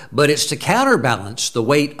there, but it's to counterbalance the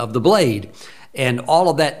weight of the blade. And all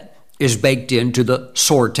of that is baked into the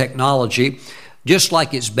sword technology, just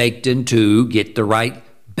like it's baked into get the right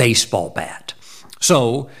baseball bat.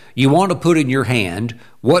 So you want to put in your hand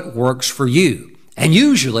what works for you. And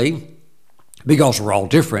usually, because we're all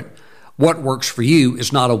different, what works for you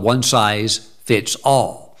is not a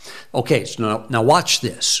one-size-fits-all. Okay, so now watch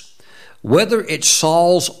this. Whether it's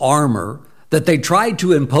Saul's armor that they tried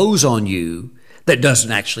to impose on you that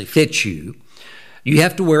doesn't actually fit you, You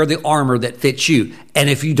have to wear the armor that fits you. And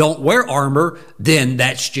if you don't wear armor, then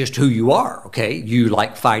that's just who you are, okay? You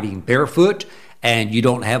like fighting barefoot and you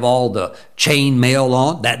don't have all the chain mail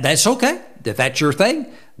on. That's okay. If that's your thing,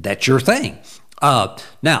 that's your thing.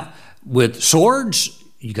 Now, with swords,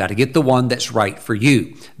 you got to get the one that's right for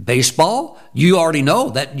you. Baseball, you already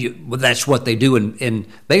know that's what they do in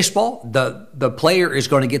baseball. The player is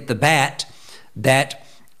going to get the bat that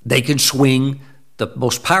they can swing the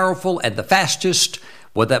most powerful and the fastest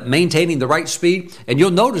without maintaining the right speed. And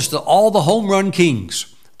you'll notice that all the home run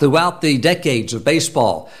kings throughout the decades of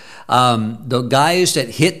baseball, the guys that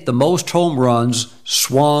hit the most home runs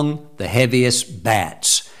swung the heaviest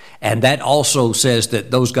bats. And that also says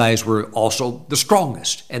that those guys were also the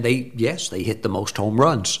strongest. And they hit the most home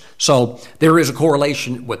runs. So there is a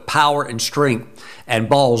correlation with power and strength and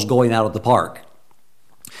balls going out of the park.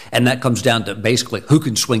 And that comes down to basically who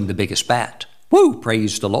can swing the biggest bat. Woo,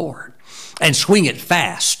 praise the Lord. And swing it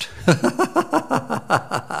fast.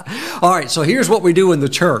 All right, so here's what we do in the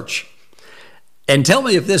church. And tell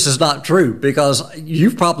me if this is not true, because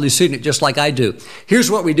you've probably seen it just like I do. Here's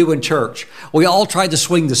what we do in church. We all try to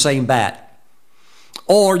swing the same bat.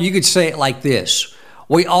 Or you could say it like this.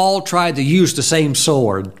 We all try to use the same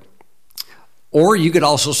sword. Or you could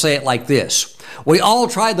also say it like this. We all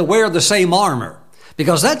try to wear the same armor,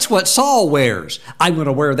 because that's what Saul wears. I'm going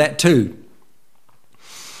to wear that too.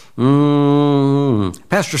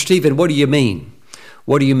 Pastor Stephen, what do you mean?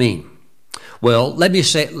 What do you mean? Well, let me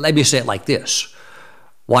say it like this.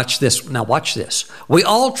 Watch this. Now watch this. We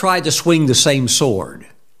all try to swing the same sword.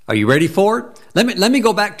 Are you ready for it? Let me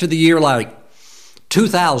go back to the year like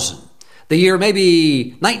 2000. The year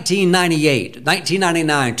maybe 1998,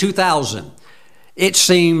 1999, 2000. It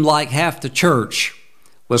seemed like half the church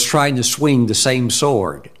was trying to swing the same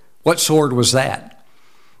sword. What sword was that?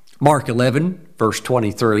 Mark 11, verse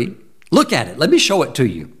 23. Look at it. Let me show it to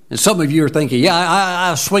you. And some of you are thinking, yeah,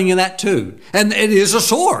 I'm swinging that too. And it is a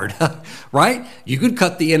sword, right? You could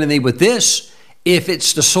cut the enemy with this if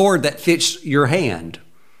it's the sword that fits your hand.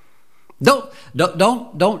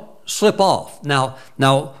 Don't slip off.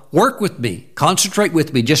 Now work with me. Concentrate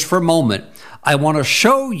with me just for a moment. I want to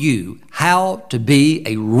show you how to be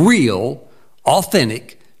a real,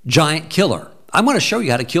 authentic giant killer. I'm going to show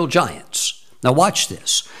you how to kill giants. Now watch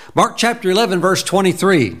this. Mark chapter 11, verse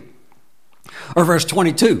 23, or verse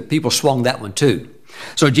 22. People swung that one too.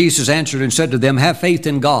 So Jesus answered and said to them, have faith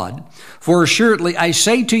in God, for assuredly I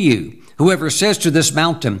say to you, whoever says to this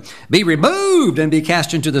mountain, be removed and be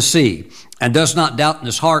cast into the sea, and does not doubt in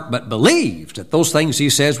his heart, but believes that those things he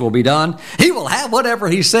says will be done, he will have whatever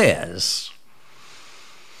he says.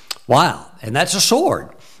 Wow. And that's a sword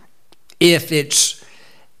if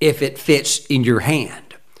it fits in your hand.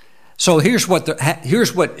 So here's what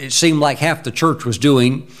it seemed like half the church was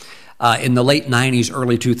doing in the late 90s,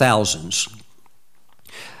 early 2000s.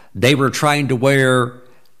 They were trying to wear,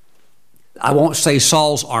 I won't say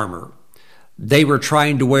Saul's armor. They were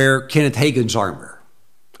trying to wear Kenneth Hagin's armor.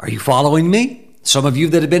 Are you following me? Some of you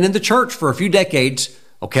that have been in the church for a few decades,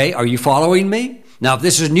 okay, are you following me? Now, if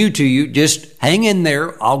this is new to you, just hang in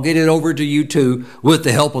there. I'll get it over to you too with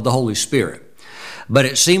the help of the Holy Spirit. But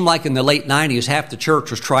it seemed like in the late 90s, half the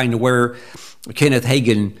church was trying to wear Kenneth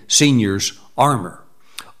Hagin Sr.'s armor.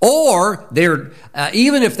 Or they're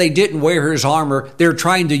even if they didn't wear his armor, they're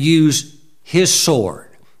trying to use his sword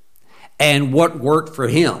and what worked for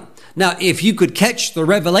him. Now, if you could catch the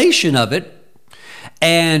revelation of it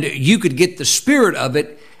and you could get the spirit of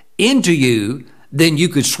it into you, then you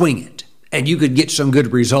could swing it and you could get some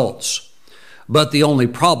good results. But the only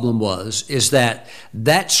problem is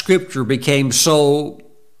that scripture became so,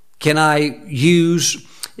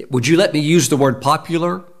 would you let me use the word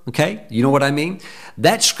popular? Okay, you know what I mean?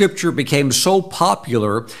 That scripture became so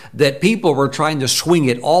popular that people were trying to swing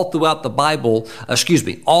it all throughout the Bible,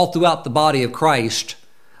 all throughout the body of Christ,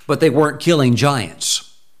 but they weren't killing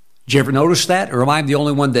giants. Did you ever notice that? Or am I the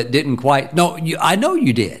only one that didn't quite? No, I know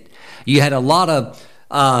you did. You had a lot of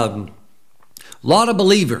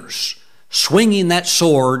believers swinging that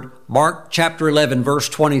sword, Mark chapter 11, verse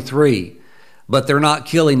 23, but they're not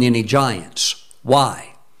killing any giants. Why?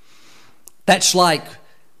 That's like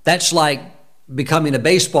becoming a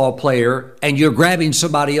baseball player and you're grabbing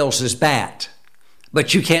somebody else's bat,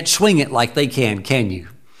 but you can't swing it like they can you?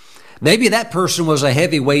 Maybe that person was a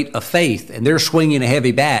heavyweight of faith and they're swinging a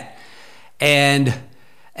heavy bat and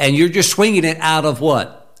you're just swinging it out of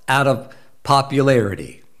what? Out of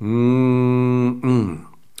popularity.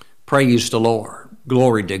 Praise the Lord.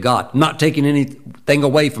 Glory to God. I'm not taking anything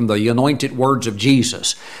away from the anointed words of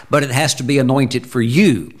Jesus, but it has to be anointed for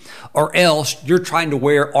you, or else you're trying to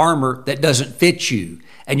wear armor that doesn't fit you,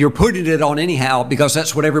 and you're putting it on anyhow because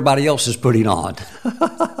that's what everybody else is putting on.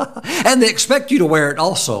 And they expect you to wear it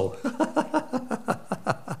also.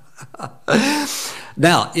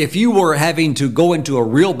 Now, if you were having to go into a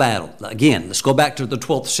real battle, again, let's go back to the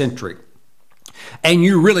 12th century, and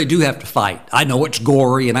you really do have to fight. I know it's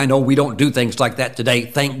gory, and I know we don't do things like that today,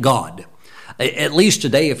 thank God. At least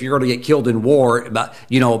today, if you're going to get killed in war,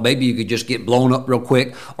 maybe you could just get blown up real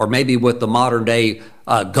quick, or maybe with the modern day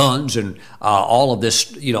guns and all of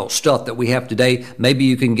this, stuff that we have today, maybe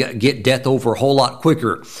you can get death over a whole lot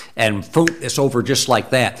quicker, and it's over just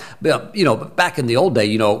like that. But back in the old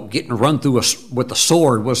day, getting run through with a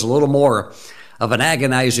sword was a little more of an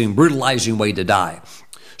agonizing, brutalizing way to die.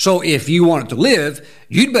 So if you wanted to live,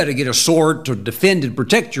 you'd better get a sword to defend and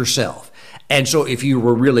protect yourself. And so if you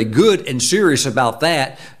were really good and serious about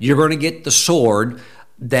that, you're going to get the sword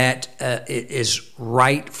that is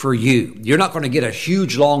right for you. You're not going to get a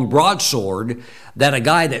huge, long broadsword that a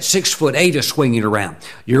guy that's 6'8" is swinging around.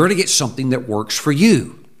 You're going to get something that works for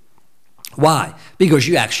you. Why? Because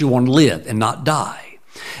you actually want to live and not die.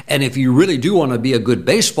 And if you really do want to be a good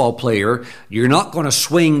baseball player, you're not going to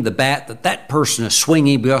swing the bat that person is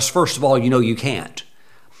swinging because, first of all, you can't.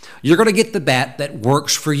 You're going to get the bat that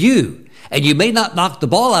works for you. And you may not knock the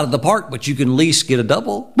ball out of the park, but you can at least get a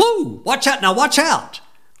double. Woo! Watch out now, watch out.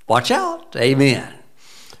 Watch out. Amen.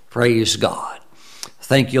 Praise God.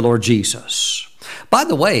 Thank you, Lord Jesus. By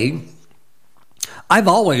the way, I've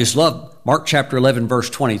always loved Mark chapter 11, verse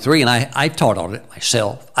 23, and I've taught on it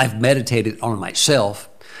myself. I've meditated on it myself.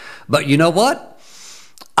 But you know what?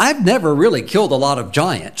 I've never really killed a lot of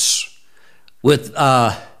giants with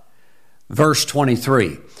verse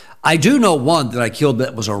 23. I do know one that I killed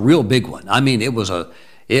that was a real big one. I mean, it was a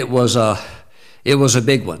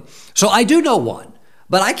big one. So I do know one,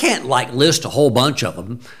 but I can't list a whole bunch of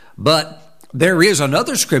them. But there is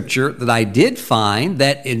another scripture that I did find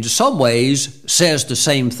that in some ways says the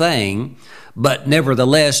same thing, but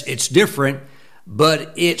nevertheless it's different.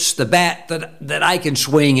 But it's the bat that I can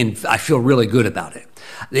swing and I feel really good about it.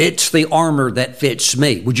 It's the armor that fits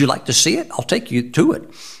me. Would you like to see it? I'll take you to it.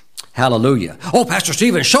 Hallelujah. Oh, Pastor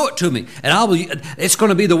Stephen, show it to me. And it's going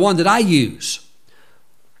to be the one that I use.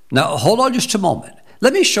 Now, hold on just a moment.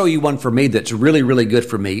 Let me show you one for me that's really, really good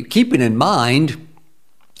for me. Keeping in mind,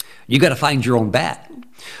 you got to find your own bat.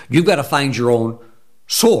 You've got to find your own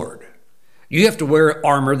sword. You have to wear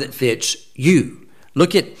armor that fits you.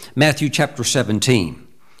 Look at Matthew chapter 17,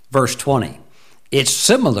 verse 20. It's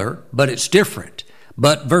similar, but it's different.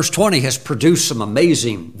 But verse 20 has produced some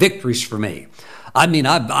amazing victories for me. I mean,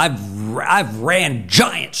 I've ran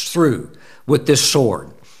giants through with this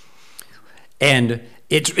sword, and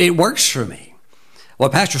it works for me. Well,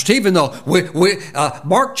 Pastor Stephen, though,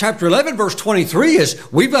 Mark chapter 11, verse 23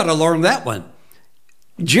 we've got to learn that one.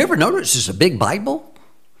 Did you ever notice it's a big Bible?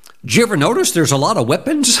 Did you ever notice there's a lot of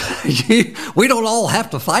weapons? We don't all have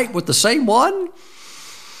to fight with the same one.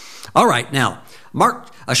 All right, now,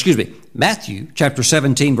 Matthew chapter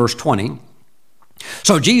 17, verse 20.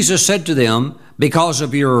 So Jesus said to them, because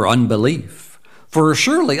of your unbelief, for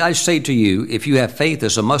surely I say to you, if you have faith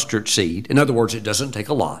as a mustard seed, in other words, it doesn't take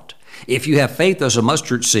a lot. If you have faith as a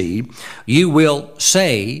mustard seed, you will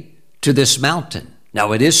say to this mountain.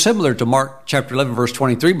 Now, it is similar to Mark chapter 11, verse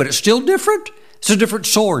 23, but it's still different. It's a different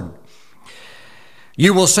sword.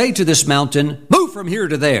 You will say to this mountain, move from here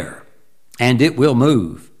to there, and it will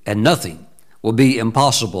move, and nothing will be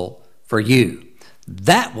impossible for you.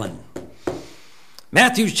 That one,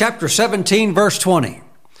 Matthew chapter 17, verse 20.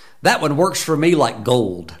 That one works for me like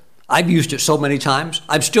gold. I've used it so many times.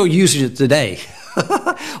 I'm still using it today.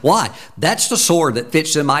 Why? That's the sword that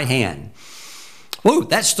fits in my hand. Woo,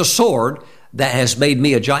 that's the sword that has made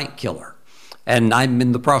me a giant killer. And I'm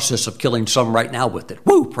in the process of killing some right now with it.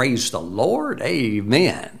 Woo, praise the Lord.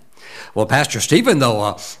 Amen. Well, Pastor Stephen,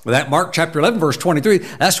 though, that Mark chapter 11, verse 23,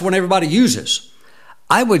 that's one everybody uses.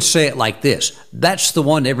 I would say it like this. That's the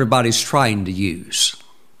one everybody's trying to use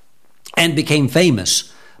and became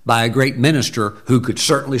famous by a great minister who could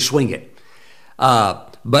certainly swing it.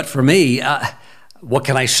 But for me, what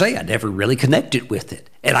can I say? I never really connected with it.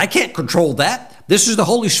 And I can't control that. This is the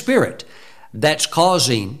Holy Spirit that's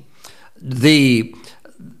causing the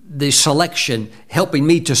selection, helping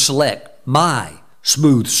me to select my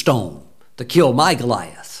smooth stone to kill my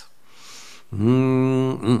Goliath.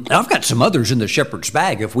 I've got some others in the shepherd's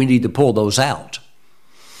bag if we need to pull those out.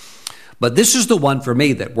 But this is the one for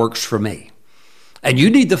me that works for me. And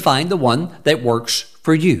you need to find the one that works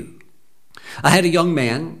for you. I had a young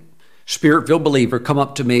man Spirit-filled believer come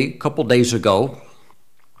up to me a couple days ago,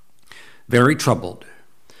 very troubled.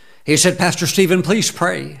 He said, Pastor Stephen, please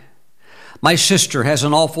pray. My sister has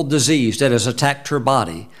an awful disease that has attacked her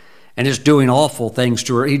body and is doing awful things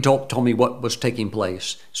to her. He told me what was taking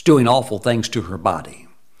place. It's doing awful things to her body.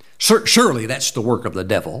 Surely that's the work of the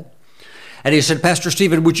devil. And he said, Pastor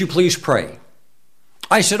Stephen, would you please pray?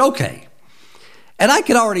 I said, okay. And I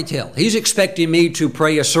could already tell he's expecting me to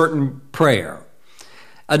pray a certain prayer.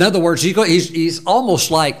 In other words, he's almost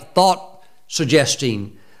like thought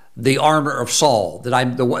suggesting the armor of Saul.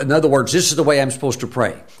 In other words, this is the way I'm supposed to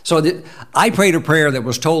pray. So I prayed a prayer that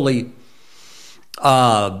was totally,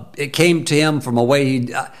 it came to him from a way,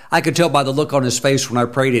 I could tell by the look on his face when I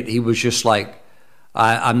prayed it, he was just like,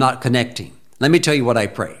 I'm not connecting. Let me tell you what I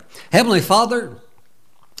prayed. Heavenly Father,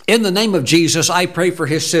 in the name of Jesus, I pray for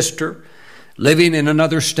his sister living in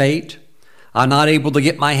another state. I'm not able to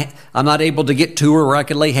get to her where I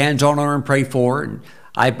can lay hands on her and pray for her. And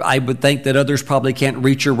I would think that others probably can't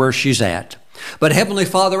reach her where she's at. But Heavenly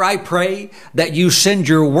Father, I pray that you send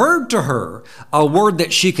your word to her, a word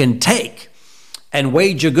that she can take and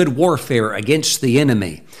wage a good warfare against the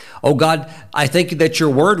enemy. Oh God, I think that your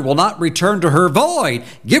word will not return to her void.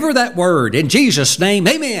 Give her that word in Jesus' name,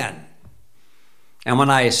 amen. And when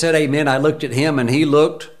I said amen, I looked at him and he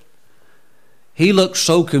looked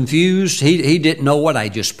so confused. He didn't know what I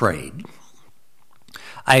just prayed.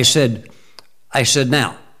 I said,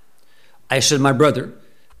 my brother,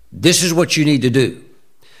 this is what you need to do.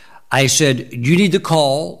 I said, you need to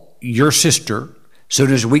call your sister as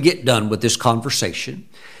soon as we get done with this conversation,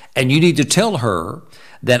 and you need to tell her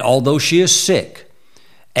that although she is sick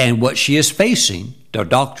and what she is facing, the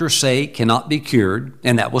doctors say cannot be cured,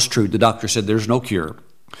 and that was true. The doctor said there's no cure.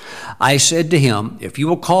 I said to him, if you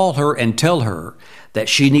will call her and tell her that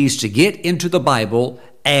she needs to get into the Bible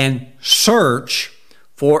and search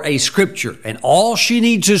for a scripture, and all she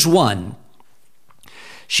needs is one.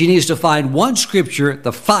 She needs to find one scripture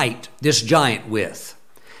to fight this giant with.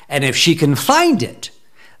 And if she can find it,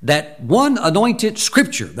 that one anointed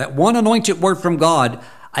scripture, that one anointed word from God,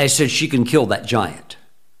 I said she can kill that giant.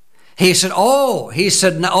 He said,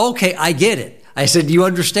 no, okay, I get it. I said, do you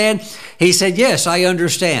understand? He said, yes, I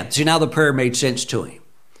understand. See, now the prayer made sense to him.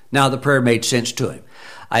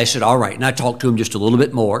 I said, all right. And I talked to him just a little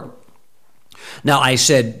bit more. Now I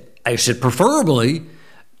said, preferably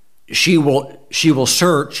she will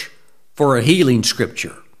search for a healing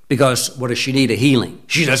scripture. Because what does she need? A healing.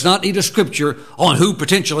 She does not need a scripture on who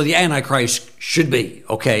potentially the Antichrist should be.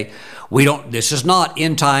 Okay. This is not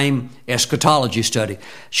end time eschatology study.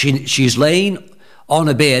 She's laying on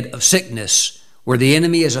a bed of sickness where the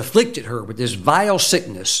enemy has afflicted her with this vile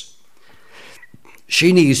sickness.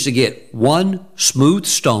 She needs to get one smooth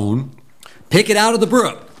stone, pick it out of the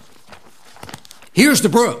brook. Here's the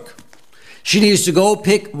brook. She needs to go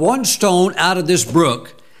pick one stone out of this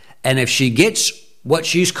brook, and if she gets what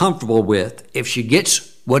she's comfortable with, if she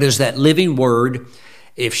gets what is that living word,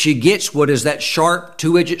 if she gets what is that sharp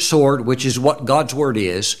two-edged sword, which is what God's word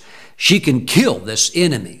is, she can kill this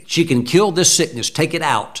enemy. She can kill this sickness, take it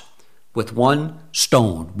out with one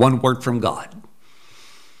stone, one word from God.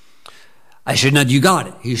 I said, now you got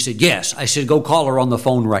it? He said, yes. I said, go call her on the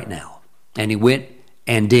phone right now. And he went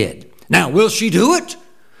and did. Now, will she do it?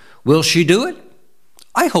 Will she do it?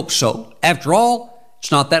 I hope so. After all,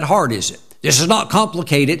 it's not that hard, is it? This is not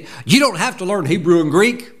complicated. You don't have to learn Hebrew and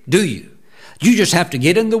Greek, do you? You just have to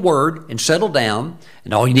get in the Word and settle down,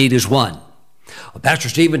 and all you need is one. Well, Pastor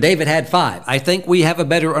Stephen, David had 5. I think we have a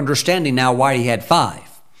better understanding now why he had 5.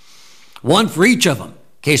 One for each of them,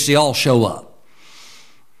 in case they all show up.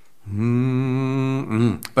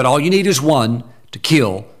 But all you need is one to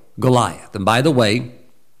kill Goliath. And by the way,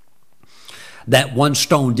 that one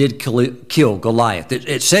stone did kill Goliath.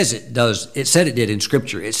 It says it does. It said it did in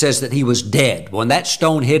Scripture. It says that he was dead. When that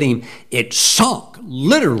stone hit him, it sunk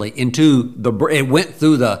literally into it went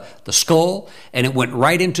through the skull, and it went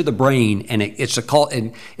right into the brain. And it's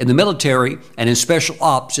in the military and in special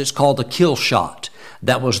ops, it's called a kill shot.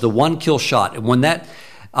 That was the one kill shot. And when that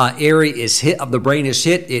area is hit, of the brain is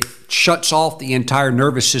hit, it shuts off the entire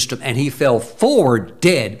nervous system, and he fell forward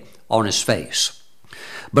dead on his face.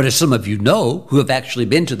 But as some of you know, who have actually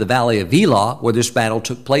been to the Valley of Elah, where this battle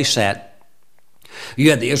took place at, you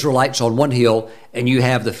had the Israelites on one hill, and you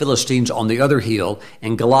have the Philistines on the other hill,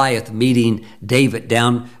 and Goliath meeting David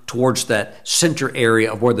down towards that center area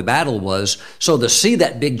of where the battle was. So to see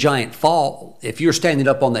that big giant fall, if you're standing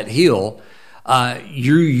up on that hill,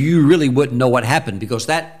 you really wouldn't know what happened, because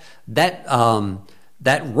that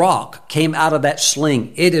rock came out of that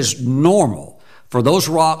sling. It is normal for those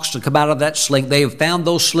rocks to come out of that sling. They have found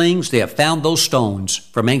those slings. They have found those stones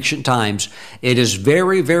from ancient times. It is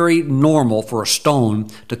very, very normal for a stone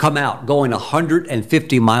to come out going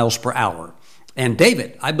 150 miles per hour. And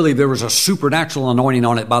David, I believe there was a supernatural anointing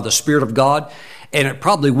on it by the Spirit of God, and it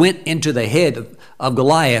probably went into the head of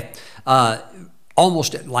Goliath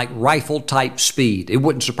almost at like rifle-type speed. It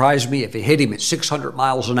wouldn't surprise me if it hit him at 600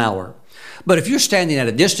 miles an hour. But if you're standing at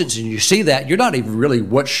a distance and you see that, you're not even really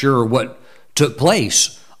sure what took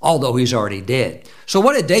place, although he's already dead. So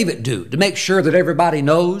what did David do to make sure that everybody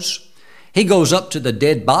knows? He goes up to the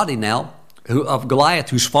dead body now of Goliath,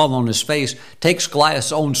 who's fallen on his face, takes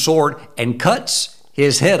Goliath's own sword and cuts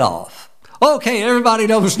his head off. Okay, everybody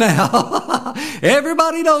knows now.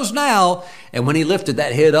 Everybody knows now. And when he lifted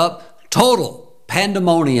that head up, total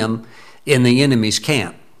pandemonium in the enemy's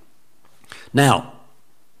camp. Now,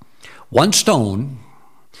 one stone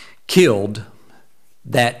killed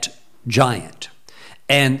that giant.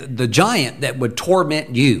 And the giant that would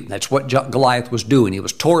torment you, that's what Goliath was doing. He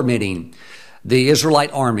was tormenting the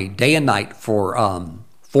Israelite army day and night for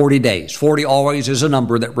 40 days. 40 always is a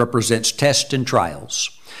number that represents tests and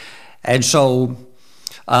trials. And so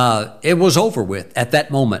it was over with at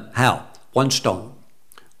that moment. How? One stone,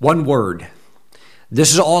 one word.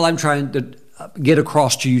 This is all I'm trying to get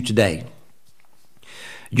across to you today.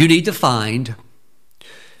 You need to find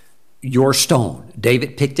your stone.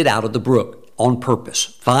 David picked it out of the brook on purpose.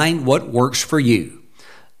 Find what works for you,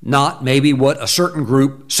 not maybe what a certain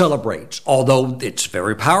group celebrates, although it's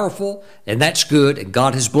very powerful and that's good and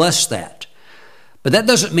God has blessed that. But that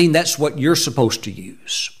doesn't mean that's what you're supposed to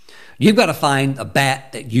use. You've got to find a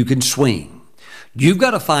bat that you can swing. You've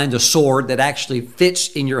got to find a sword that actually fits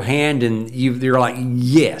in your hand and you're like,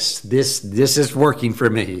 yes, this is working for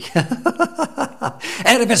me.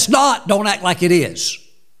 And if it's not, don't act like it is.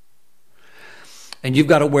 And you've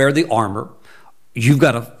got to wear the armor. You've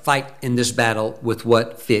got to fight in this battle with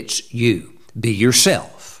what fits you. Be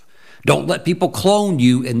yourself. Don't let people clone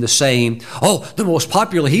you in the saying, oh, the most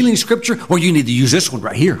popular healing scripture, well, you need to use this one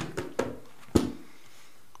right here.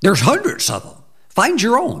 There's hundreds of them. Find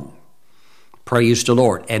your own. Praise the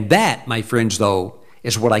Lord. And that, my friends, though,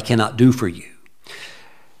 is what I cannot do for you.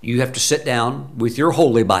 You have to sit down with your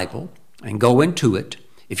Holy Bible and go into it.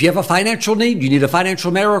 If you have a financial need, you need a financial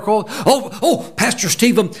miracle. Oh, Pastor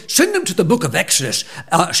Stephen, send them to the book of Genesis,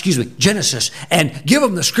 and give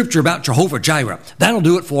them the scripture about Jehovah Jireh. That'll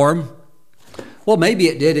do it for them. Well, maybe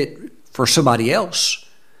it did it for somebody else,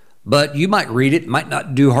 but you might read it, might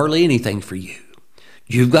not do hardly anything for you.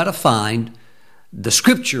 You've got to find the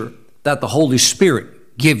scripture that the Holy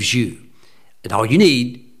Spirit gives you. And all you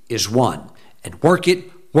need is one. And work it,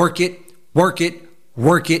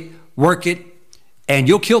 and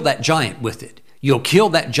you'll kill that giant with it. You'll kill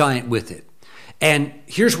that giant with it. And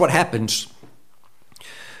here's what happens.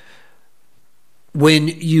 When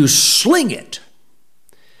you sling it,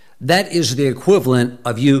 that is the equivalent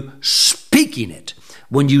of you speaking it.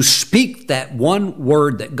 When you speak that one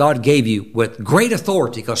word that God gave you with great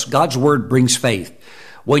authority, because God's word brings faith.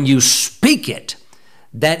 When you speak it,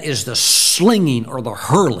 that is the slinging or the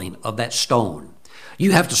hurling of that stone.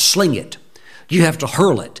 You have to sling it. You have to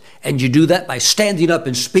hurl it. And you do that by standing up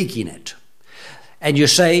and speaking it. And you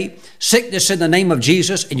say, sickness in the name of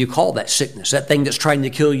Jesus, and you call that sickness, that thing that's trying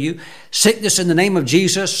to kill you. Sickness in the name of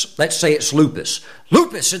Jesus, let's say it's lupus.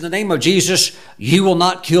 Lupus in the name of Jesus, you will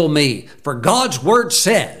not kill me. For God's word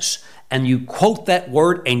says, and you quote that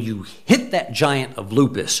word and you hit that giant of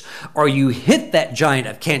lupus, or you hit that giant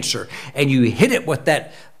of cancer, and you hit it with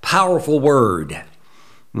that powerful word.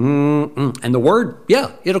 And the word,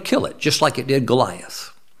 yeah, it'll kill it, just like it did Goliath.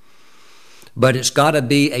 But it's got to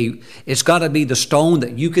be the stone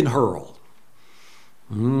that you can hurl.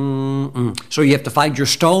 So you have to find your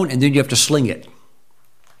stone and then you have to sling it.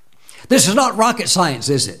 This is not rocket science,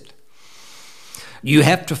 is it? You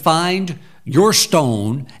have to find your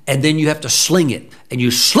stone and then you have to sling it. And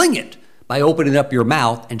you sling it by opening up your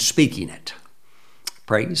mouth and speaking it.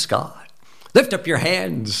 Praise God. Lift up your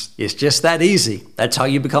hands. It's just that easy. That's how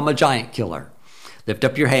you become a giant killer. Lift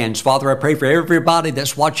up your hands. Father, I pray for everybody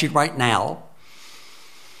that's watching right now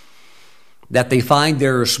that they find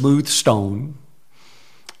their smooth stone.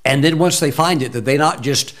 And then once they find it, that they not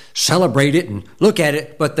just celebrate it and look at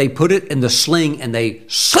it, but they put it in the sling and they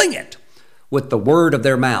sling it with the word of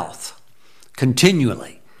their mouth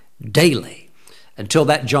continually, daily, until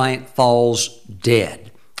that giant falls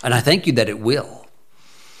dead. And I thank you that it will.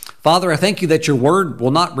 Father, I thank you that your word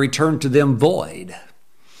will not return to them void.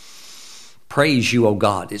 Praise you, O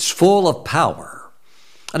God. It's full of power.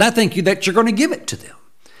 And I thank you that you're going to give it to them.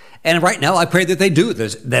 And right now, I pray that they do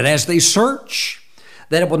this, that as they search,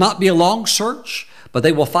 that it will not be a long search, but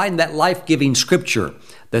they will find that life-giving scripture,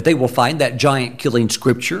 that they will find that giant-killing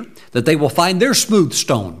scripture, that they will find their smooth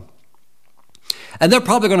stone. And they're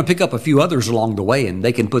probably going to pick up a few others along the way, and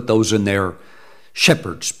they can put those in their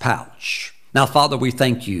shepherd's pouch. Now, Father, we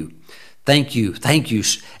thank you. Thank you. Thank you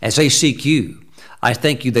as they seek you. I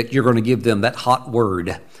thank you that you're going to give them that hot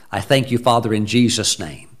word. I thank you, Father, in Jesus'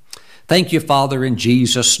 name. Thank you, Father, in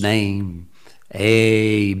Jesus' name.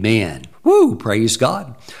 Amen. Woo, praise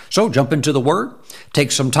God. So jump into the Word.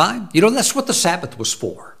 Take some time. You know, that's what the Sabbath was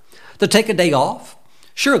for, to take a day off.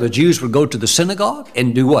 Sure, the Jews would go to the synagogue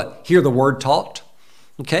and do what? Hear the Word taught.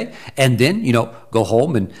 Okay? And then, go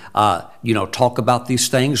home and, talk about these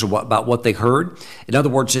things or about what they heard. In other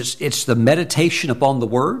words, it's the meditation upon the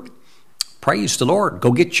Word. Praise the Lord.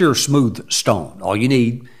 Go get your smooth stone. All you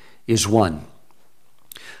need is one.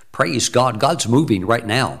 Praise God. God's moving right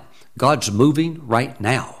now. God's moving right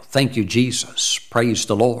now. Thank you, Jesus. Praise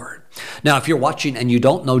the Lord. Now, if you're watching and you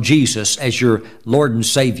don't know Jesus as your Lord and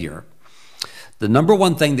Savior, the number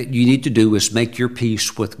one thing that you need to do is make your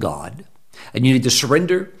peace with God. And you need to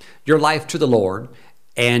surrender your life to the Lord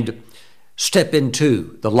and step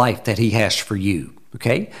into the life that He has for you.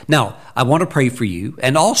 Okay? Now, I want to pray for you.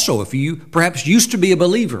 And also, if you perhaps used to be a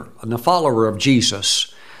believer and a follower of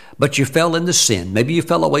Jesus, but you fell into sin, maybe you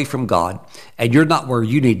fell away from God, and you're not where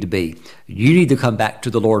you need to be, you need to come back to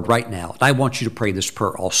the Lord right now. And I want you to pray this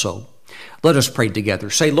prayer also. Let us pray together.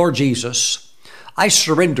 Say, Lord Jesus, I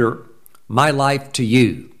surrender my life to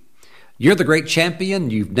you. You're the great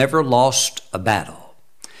champion. You've never lost a battle.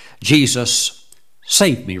 Jesus,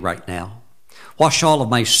 save me right now. Wash all of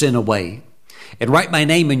my sin away and write my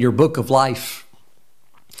name in your book of life.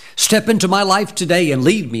 Step into my life today and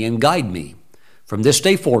lead me and guide me from this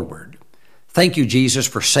day forward. Thank you, Jesus,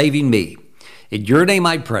 for saving me. In your name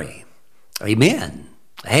I pray. Amen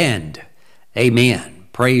and amen.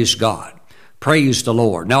 Praise God. Praise the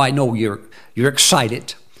Lord. Now I know you're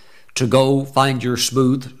excited to go find your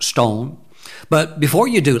smooth stone. But before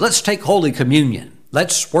you do, let's take Holy Communion.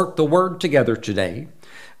 Let's work the Word together today.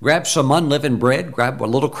 Grab some unleavened bread, grab a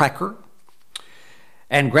little cracker,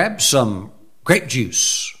 and grab some grape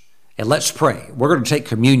juice. And let's pray. We're going to take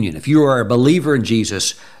communion. If you are a believer in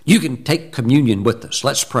Jesus, you can take communion with us.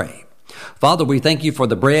 Let's pray. Father, we thank you for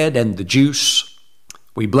the bread and the juice.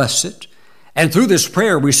 We bless it. And through this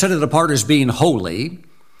prayer, we set it apart as being holy.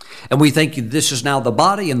 And we thank you this is now the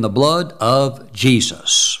body and the blood of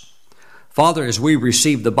Jesus. Father, as we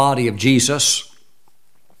receive the body of Jesus,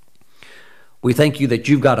 we thank you that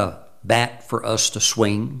you've got a bat for us to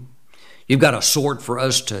swing. You've got a sword for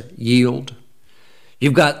us to yield.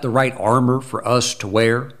 You've got the right armor for us to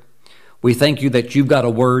wear. We thank you that you've got a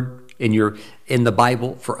word in the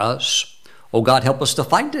Bible for us. Oh God, help us to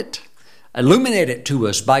find it. Illuminate it to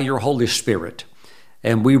us by your Holy Spirit.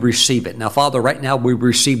 And we receive it. Now, Father, right now we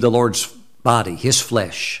receive the Lord's body, His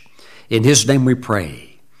flesh. In His name we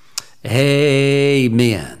pray.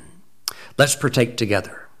 Amen. Let's partake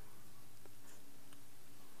together.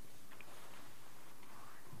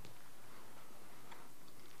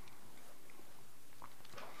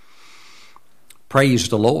 Praise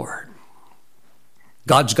the Lord.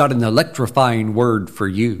 God's got an electrifying word for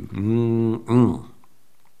you.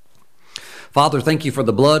 Father, thank you for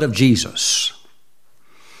the blood of Jesus.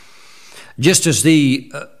 Just as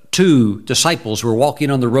the two disciples were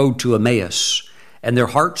walking on the road to Emmaus, and their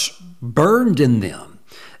hearts burned in them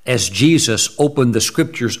as Jesus opened the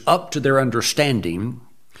scriptures up to their understanding,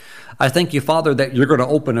 I thank you, Father, that you're going to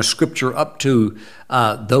open a scripture up to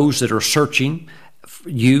those that are searching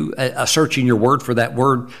searching your word for that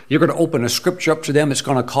word. You're going to open a scripture up to them. It's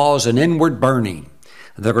going to cause an inward burning.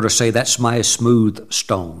 They're going to say, that's my smooth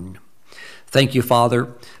stone. Thank you,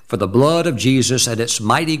 Father, for the blood of Jesus and its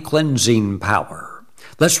mighty cleansing power.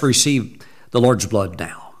 Let's receive the Lord's blood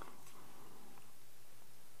now.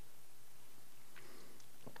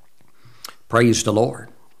 Praise the Lord.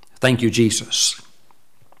 Thank you, Jesus.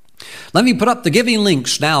 Let me put up the giving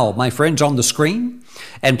links now, my friends, on the screen.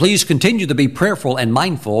 And please continue to be prayerful and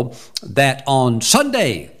mindful that on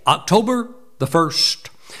Sunday, October the 1st,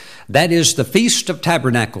 that is the Feast of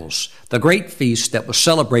Tabernacles, the great feast that was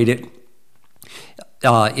celebrated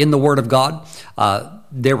in the Word of God.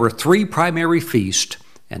 There were three primary feasts,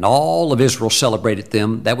 and all of Israel celebrated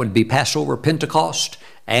them. That would be Passover, Pentecost,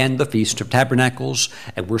 and the Feast of Tabernacles.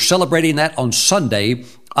 And we're celebrating that on Sunday,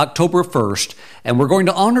 October 1st, and we're going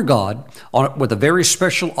to honor God with a very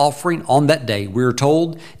special offering on that day. We're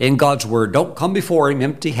told in God's Word, don't come before Him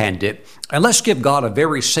empty-handed, and let's give God a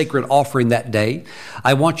very sacred offering that day.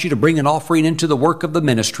 I want you to bring an offering into the work of the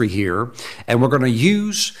ministry here, and we're going to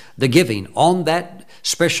use the giving on that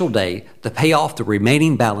special day to pay off the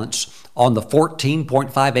remaining balance on the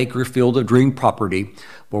 14.5 acre Field of Dream property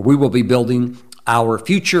where we will be building our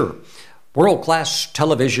future world-class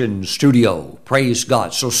television studio. Praise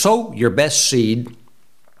God. So sow your best seed.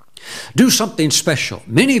 Do something special.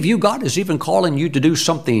 Many of you, God is even calling you to do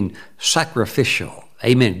something sacrificial.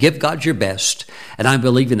 Amen. Give God your best. And I'm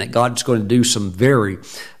believing that God's going to do some very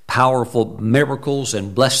powerful miracles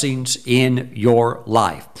and blessings in your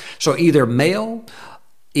life. So either mail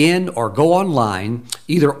in or go online,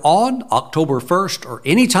 either on October 1st or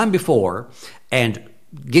any time before, and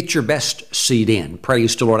get your best seed in.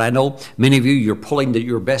 Praise the Lord. I know many of you, you're pulling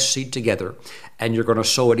your best seed together, and you're going to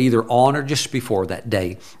sow it either on or just before that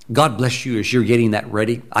day. God bless you as you're getting that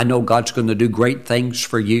ready. I know God's going to do great things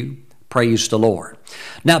for you. Praise the Lord.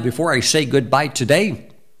 Now, before I say goodbye today,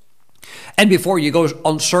 and before you go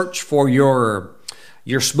on search for your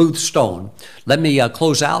smooth stone, let me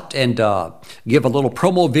close out and give a little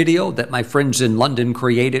promo video that my friends in London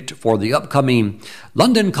created for the upcoming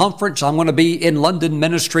London conference. I'm going to be in London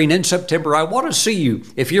ministering in September. I want to see you.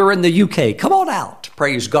 If you're in the UK, come on out.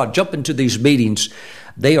 Praise God. Jump into these meetings.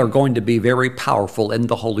 They are going to be very powerful in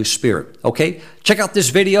the Holy Spirit. Okay? Check out this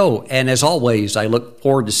video. And as always, I look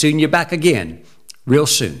forward to seeing you back again real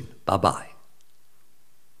soon. Bye-bye.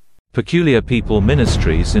 Peculiar People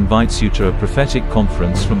Ministries invites you to a prophetic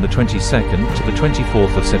conference from the 22nd to the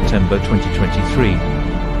 24th of September 2023,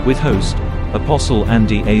 with host, Apostle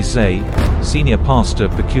Andy A. Zay, Senior Pastor,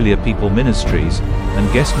 Peculiar People Ministries, and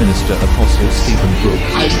guest minister, Apostle Stephen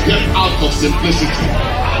Brooks. I step out of simplicity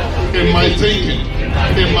in my thinking,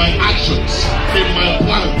 in my actions, in my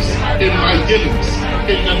plans, in my dealings,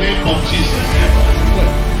 in the name of Jesus.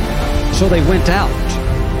 So they went out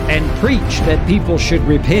and preach that people should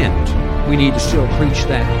repent. We need to still preach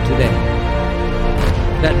that today.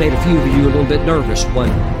 That made a few of you a little bit nervous when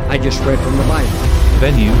I just read from the Bible.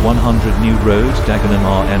 Venue 100 New Road, Dagenham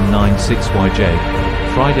RM96YJ.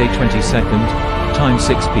 Friday 22nd, time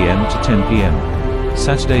 6 p.m. to 10 p.m.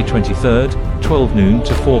 Saturday 23rd, 12 noon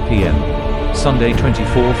to 4 p.m. Sunday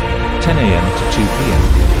 24th, 10 a.m. to 2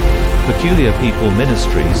 p.m. Peculiar People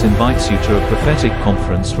Ministries invites you to a prophetic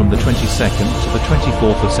conference from the 22nd to the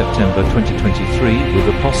 24th of September 2023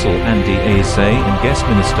 with Apostle Andy A. Zay and guest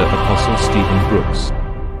minister Apostle Stephen Brooks.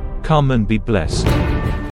 Come and be blessed.